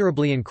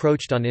considerably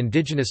encroached on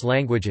indigenous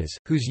languages,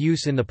 whose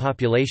use in the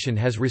population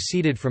has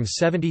receded from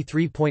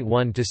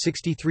 73.1 to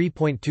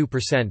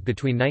 63.2%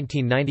 between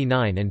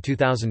 1999 and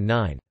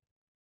 2009.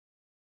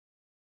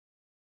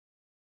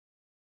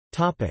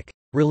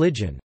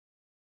 Religion.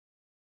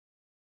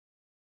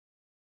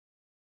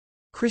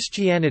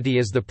 Christianity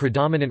is the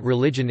predominant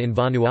religion in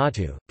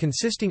Vanuatu,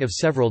 consisting of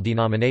several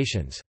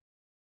denominations.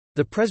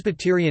 The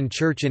Presbyterian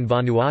Church in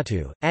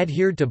Vanuatu,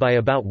 adhered to by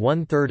about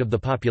one-third of the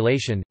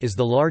population, is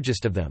the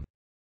largest of them.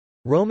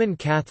 Roman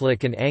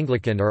Catholic and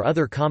Anglican are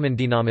other common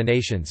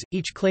denominations,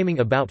 each claiming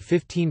about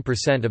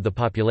 15% of the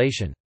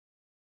population.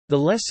 The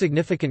less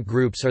significant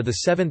groups are the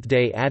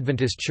Seventh-day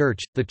Adventist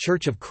Church, the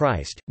Church of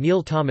Christ,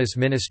 Neil Thomas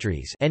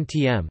Ministries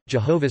 (NTM),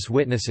 Jehovah's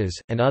Witnesses,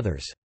 and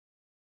others.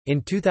 In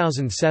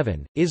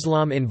 2007,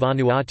 Islam in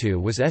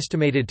Vanuatu was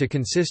estimated to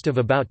consist of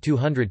about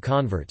 200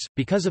 converts,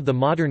 because of the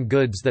modern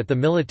goods that the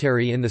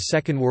military in the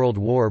Second World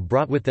War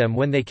brought with them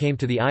when they came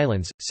to the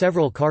islands.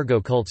 Several cargo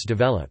cults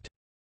developed.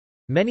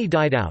 Many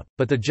died out,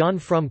 but the John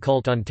Frum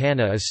cult on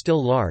Tanna is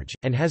still large,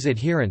 and has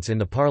adherents in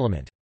the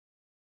parliament.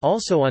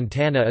 Also on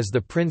Tanna is the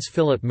Prince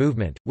Philip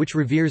movement, which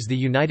reveres the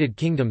United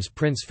Kingdom's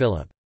Prince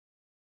Philip.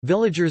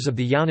 Villagers of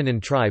the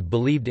Yaunanan tribe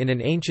believed in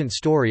an ancient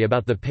story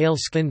about the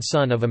pale-skinned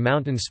son of a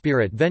mountain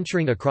spirit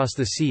venturing across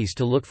the seas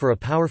to look for a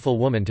powerful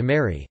woman to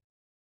marry.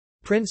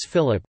 Prince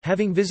Philip,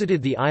 having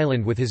visited the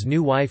island with his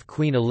new wife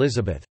Queen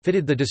Elizabeth,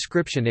 fitted the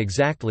description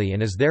exactly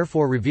and is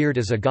therefore revered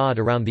as a god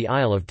around the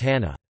Isle of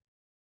Tanna.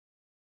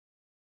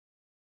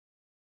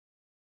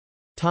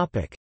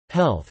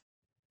 Health.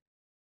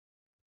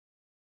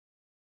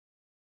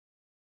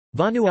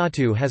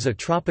 Vanuatu has a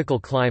tropical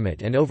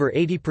climate and over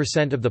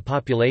 80% of the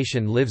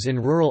population lives in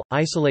rural,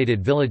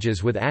 isolated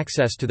villages with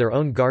access to their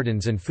own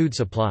gardens and food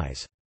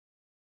supplies.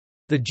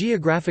 The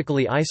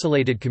geographically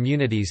isolated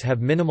communities have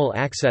minimal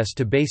access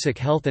to basic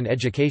health and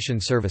education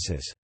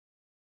services.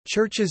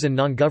 Churches and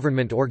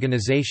non-government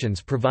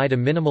organizations provide a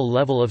minimal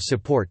level of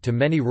support to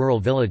many rural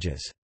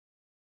villages.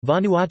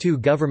 Vanuatu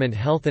government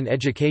health and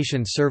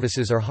education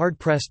services are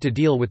hard-pressed to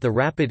deal with the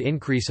rapid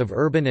increase of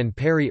urban and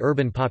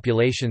peri-urban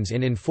populations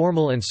in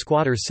informal and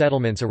squatter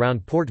settlements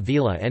around Port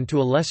Vila and to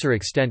a lesser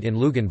extent in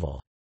Luganville.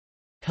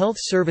 Health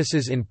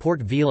services in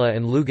Port Vila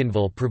and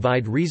Luganville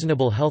provide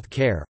reasonable health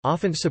care,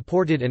 often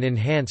supported and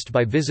enhanced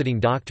by visiting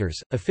doctors.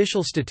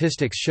 Official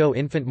statistics show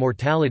infant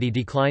mortality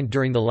declined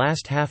during the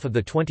last half of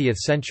the 20th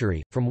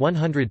century, from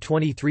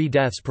 123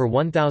 deaths per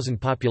 1,000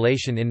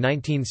 population in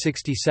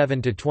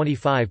 1967 to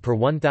 25 per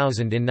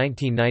 1,000 in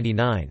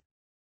 1999.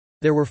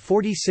 There were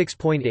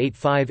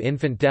 46.85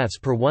 infant deaths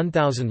per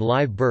 1,000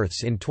 live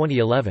births in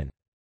 2011.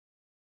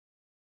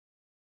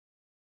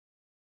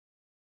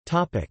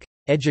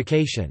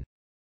 Education.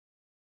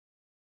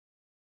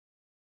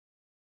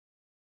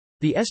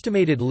 The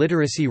estimated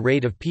literacy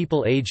rate of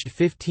people aged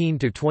 15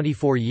 to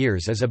 24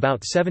 years is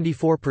about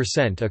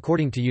 74%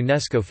 according to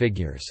UNESCO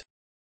figures.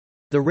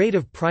 The rate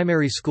of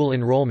primary school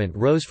enrollment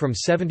rose from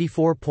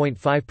 74.5%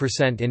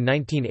 in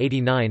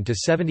 1989 to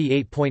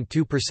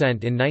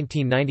 78.2% in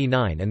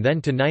 1999 and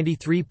then to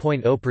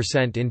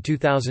 93.0% in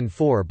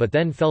 2004 but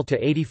then fell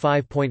to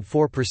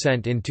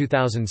 85.4% in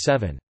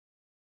 2007.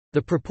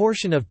 The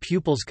proportion of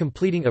pupils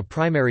completing a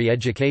primary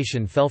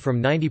education fell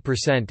from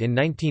 90% in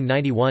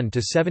 1991 to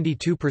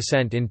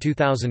 72% in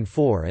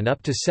 2004 and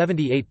up to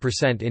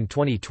 78% in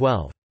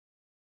 2012.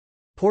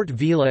 Port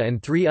Vila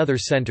and 3 other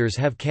centers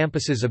have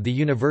campuses of the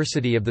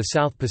University of the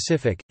South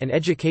Pacific, an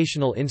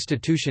educational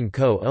institution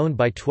co-owned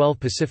by 12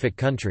 Pacific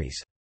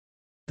countries.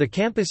 The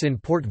campus in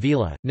Port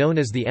Vila, known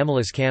as the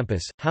Emilis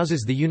campus,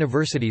 houses the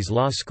university's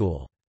law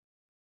school.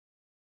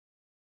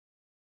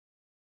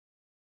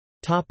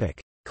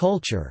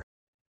 Culture.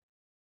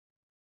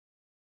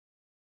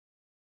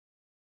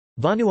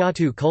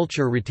 Vanuatu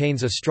culture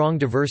retains a strong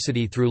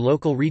diversity through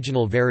local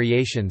regional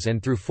variations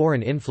and through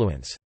foreign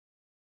influence.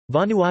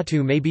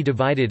 Vanuatu may be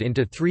divided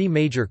into 3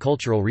 major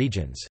cultural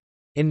regions.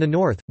 In the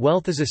north,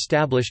 wealth is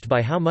established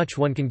by how much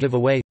one can give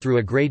away, through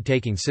a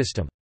grade-taking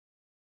system.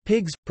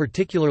 Pigs,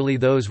 particularly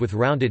those with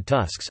rounded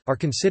tusks, are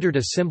considered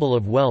a symbol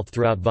of wealth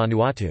throughout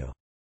Vanuatu.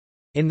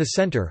 In the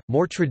center,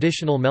 more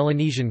traditional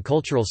Melanesian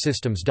cultural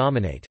systems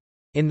dominate.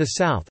 In the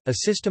south, a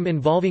system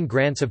involving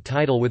grants of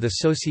title with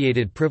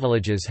associated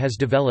privileges has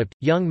developed.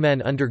 Young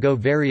men undergo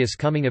various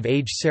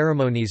coming-of-age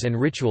ceremonies and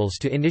rituals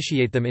to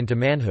initiate them into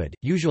manhood,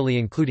 usually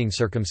including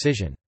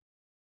circumcision.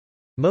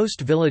 Most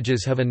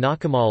villages have a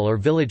nakamal or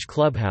village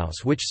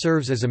clubhouse which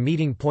serves as a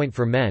meeting point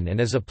for men and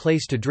as a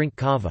place to drink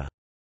kava.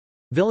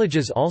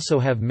 Villages also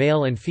have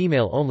male and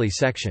female-only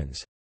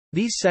sections.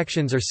 These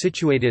sections are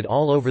situated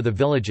all over the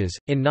villages.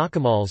 In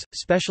nakamals,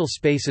 special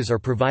spaces are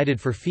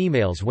provided for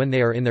females when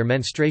they are in their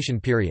menstruation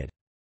period.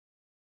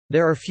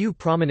 There are few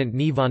prominent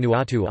Ni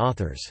Vanuatu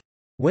authors.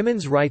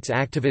 Women's rights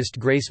activist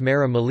Grace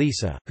Mara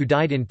Melisa, who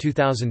died in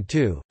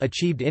 2002,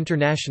 achieved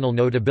international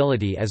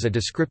notability as a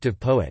descriptive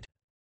poet.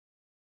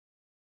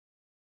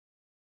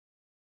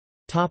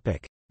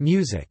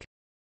 Music.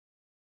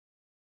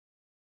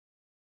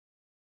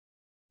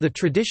 The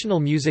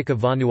traditional music of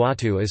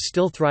Vanuatu is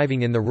still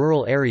thriving in the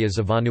rural areas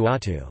of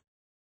Vanuatu.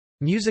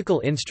 Musical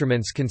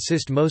instruments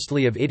consist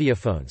mostly of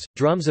idiophones,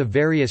 drums of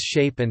various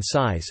shape and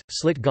size,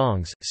 slit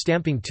gongs,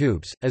 stamping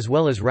tubes, as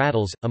well as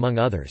rattles, among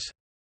others.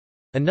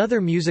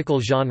 Another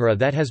musical genre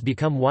that has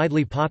become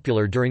widely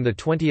popular during the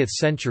 20th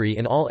century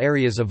in all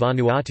areas of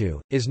Vanuatu,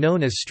 is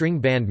known as string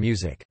band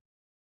music.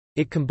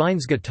 It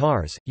combines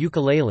guitars,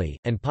 ukulele,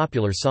 and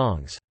popular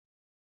songs.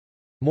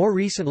 More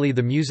recently,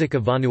 the music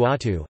of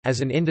Vanuatu,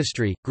 as an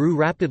industry, grew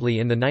rapidly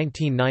in the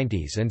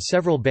 1990s and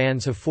several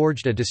bands have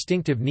forged a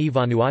distinctive Ni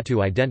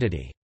Vanuatu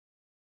identity.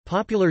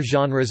 Popular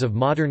genres of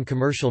modern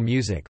commercial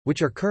music,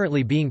 which are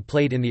currently being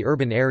played in the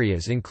urban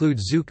areas, include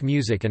zouk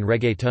music and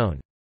reggaeton.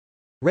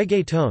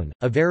 Reggaeton,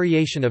 a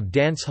variation of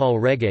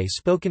dancehall reggae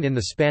spoken in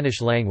the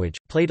Spanish language,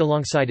 played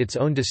alongside its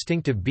own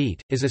distinctive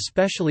beat, is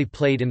especially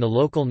played in the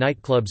local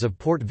nightclubs of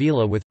Port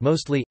Vila with,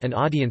 mostly, an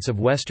audience of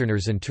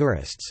Westerners and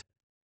tourists.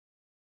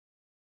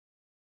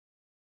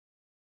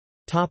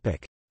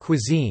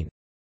 Cuisine.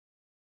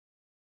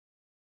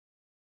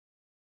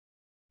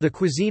 The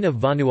cuisine of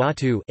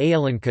Vanuatu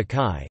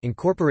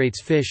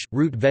incorporates fish,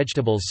 root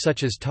vegetables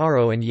such as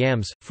taro and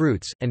yams,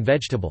 fruits, and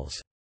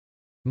vegetables.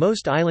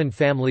 Most island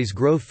families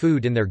grow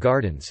food in their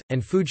gardens,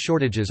 and food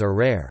shortages are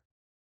rare.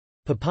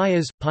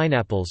 Papayas,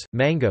 pineapples,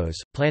 mangoes,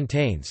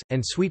 plantains,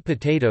 and sweet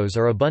potatoes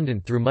are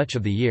abundant through much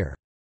of the year.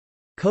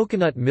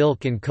 Coconut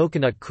milk and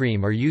coconut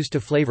cream are used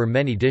to flavor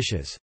many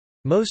dishes.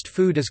 Most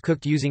food is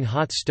cooked using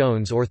hot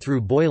stones or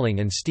through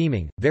boiling and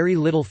steaming. Very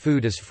little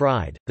food is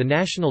fried. The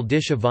national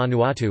dish of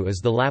Vanuatu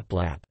is the lap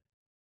lap.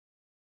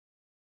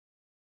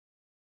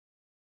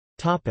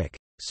 Topic: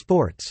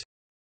 Sports.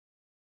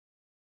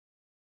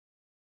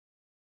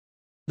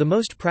 The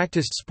most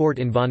practiced sport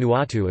in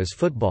Vanuatu is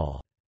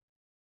football.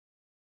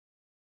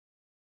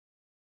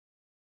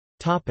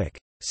 Topic: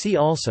 See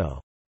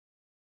also.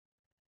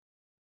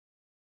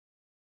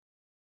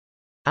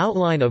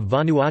 Outline of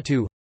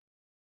Vanuatu.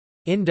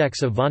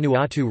 Index of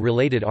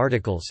Vanuatu-related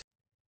articles.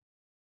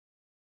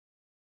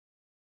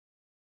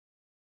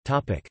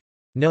 Topic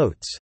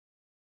Notes.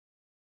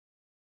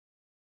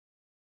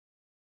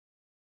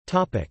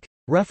 Topic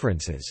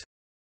References.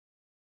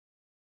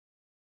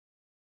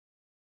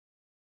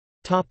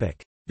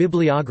 Topic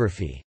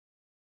Bibliography.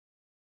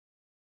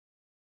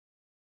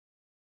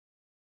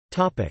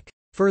 Topic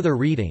Further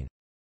reading.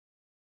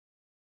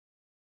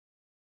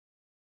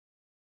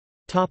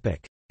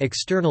 Topic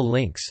External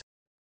links.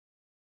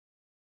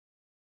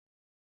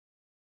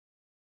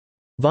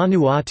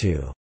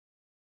 Vanuatu,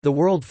 The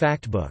World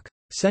Factbook.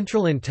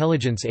 Central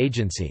Intelligence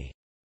Agency.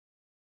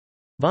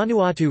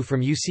 Vanuatu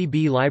from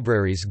UCB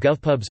Libraries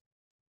GovPubs.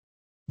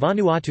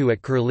 Vanuatu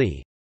at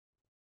Curlie.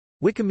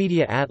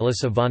 Wikimedia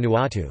Atlas of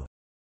Vanuatu.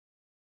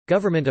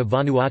 Government of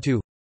Vanuatu.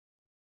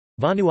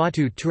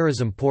 Vanuatu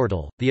Tourism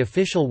Portal, the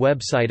official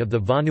website of the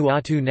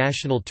Vanuatu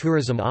National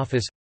Tourism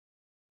Office.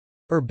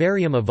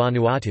 Herbarium of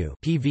Vanuatu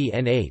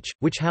 (PVNH),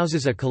 which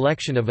houses a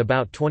collection of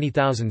about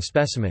 20,000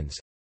 specimens.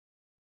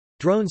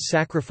 Drones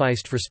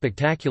sacrificed for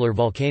spectacular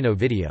volcano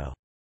video.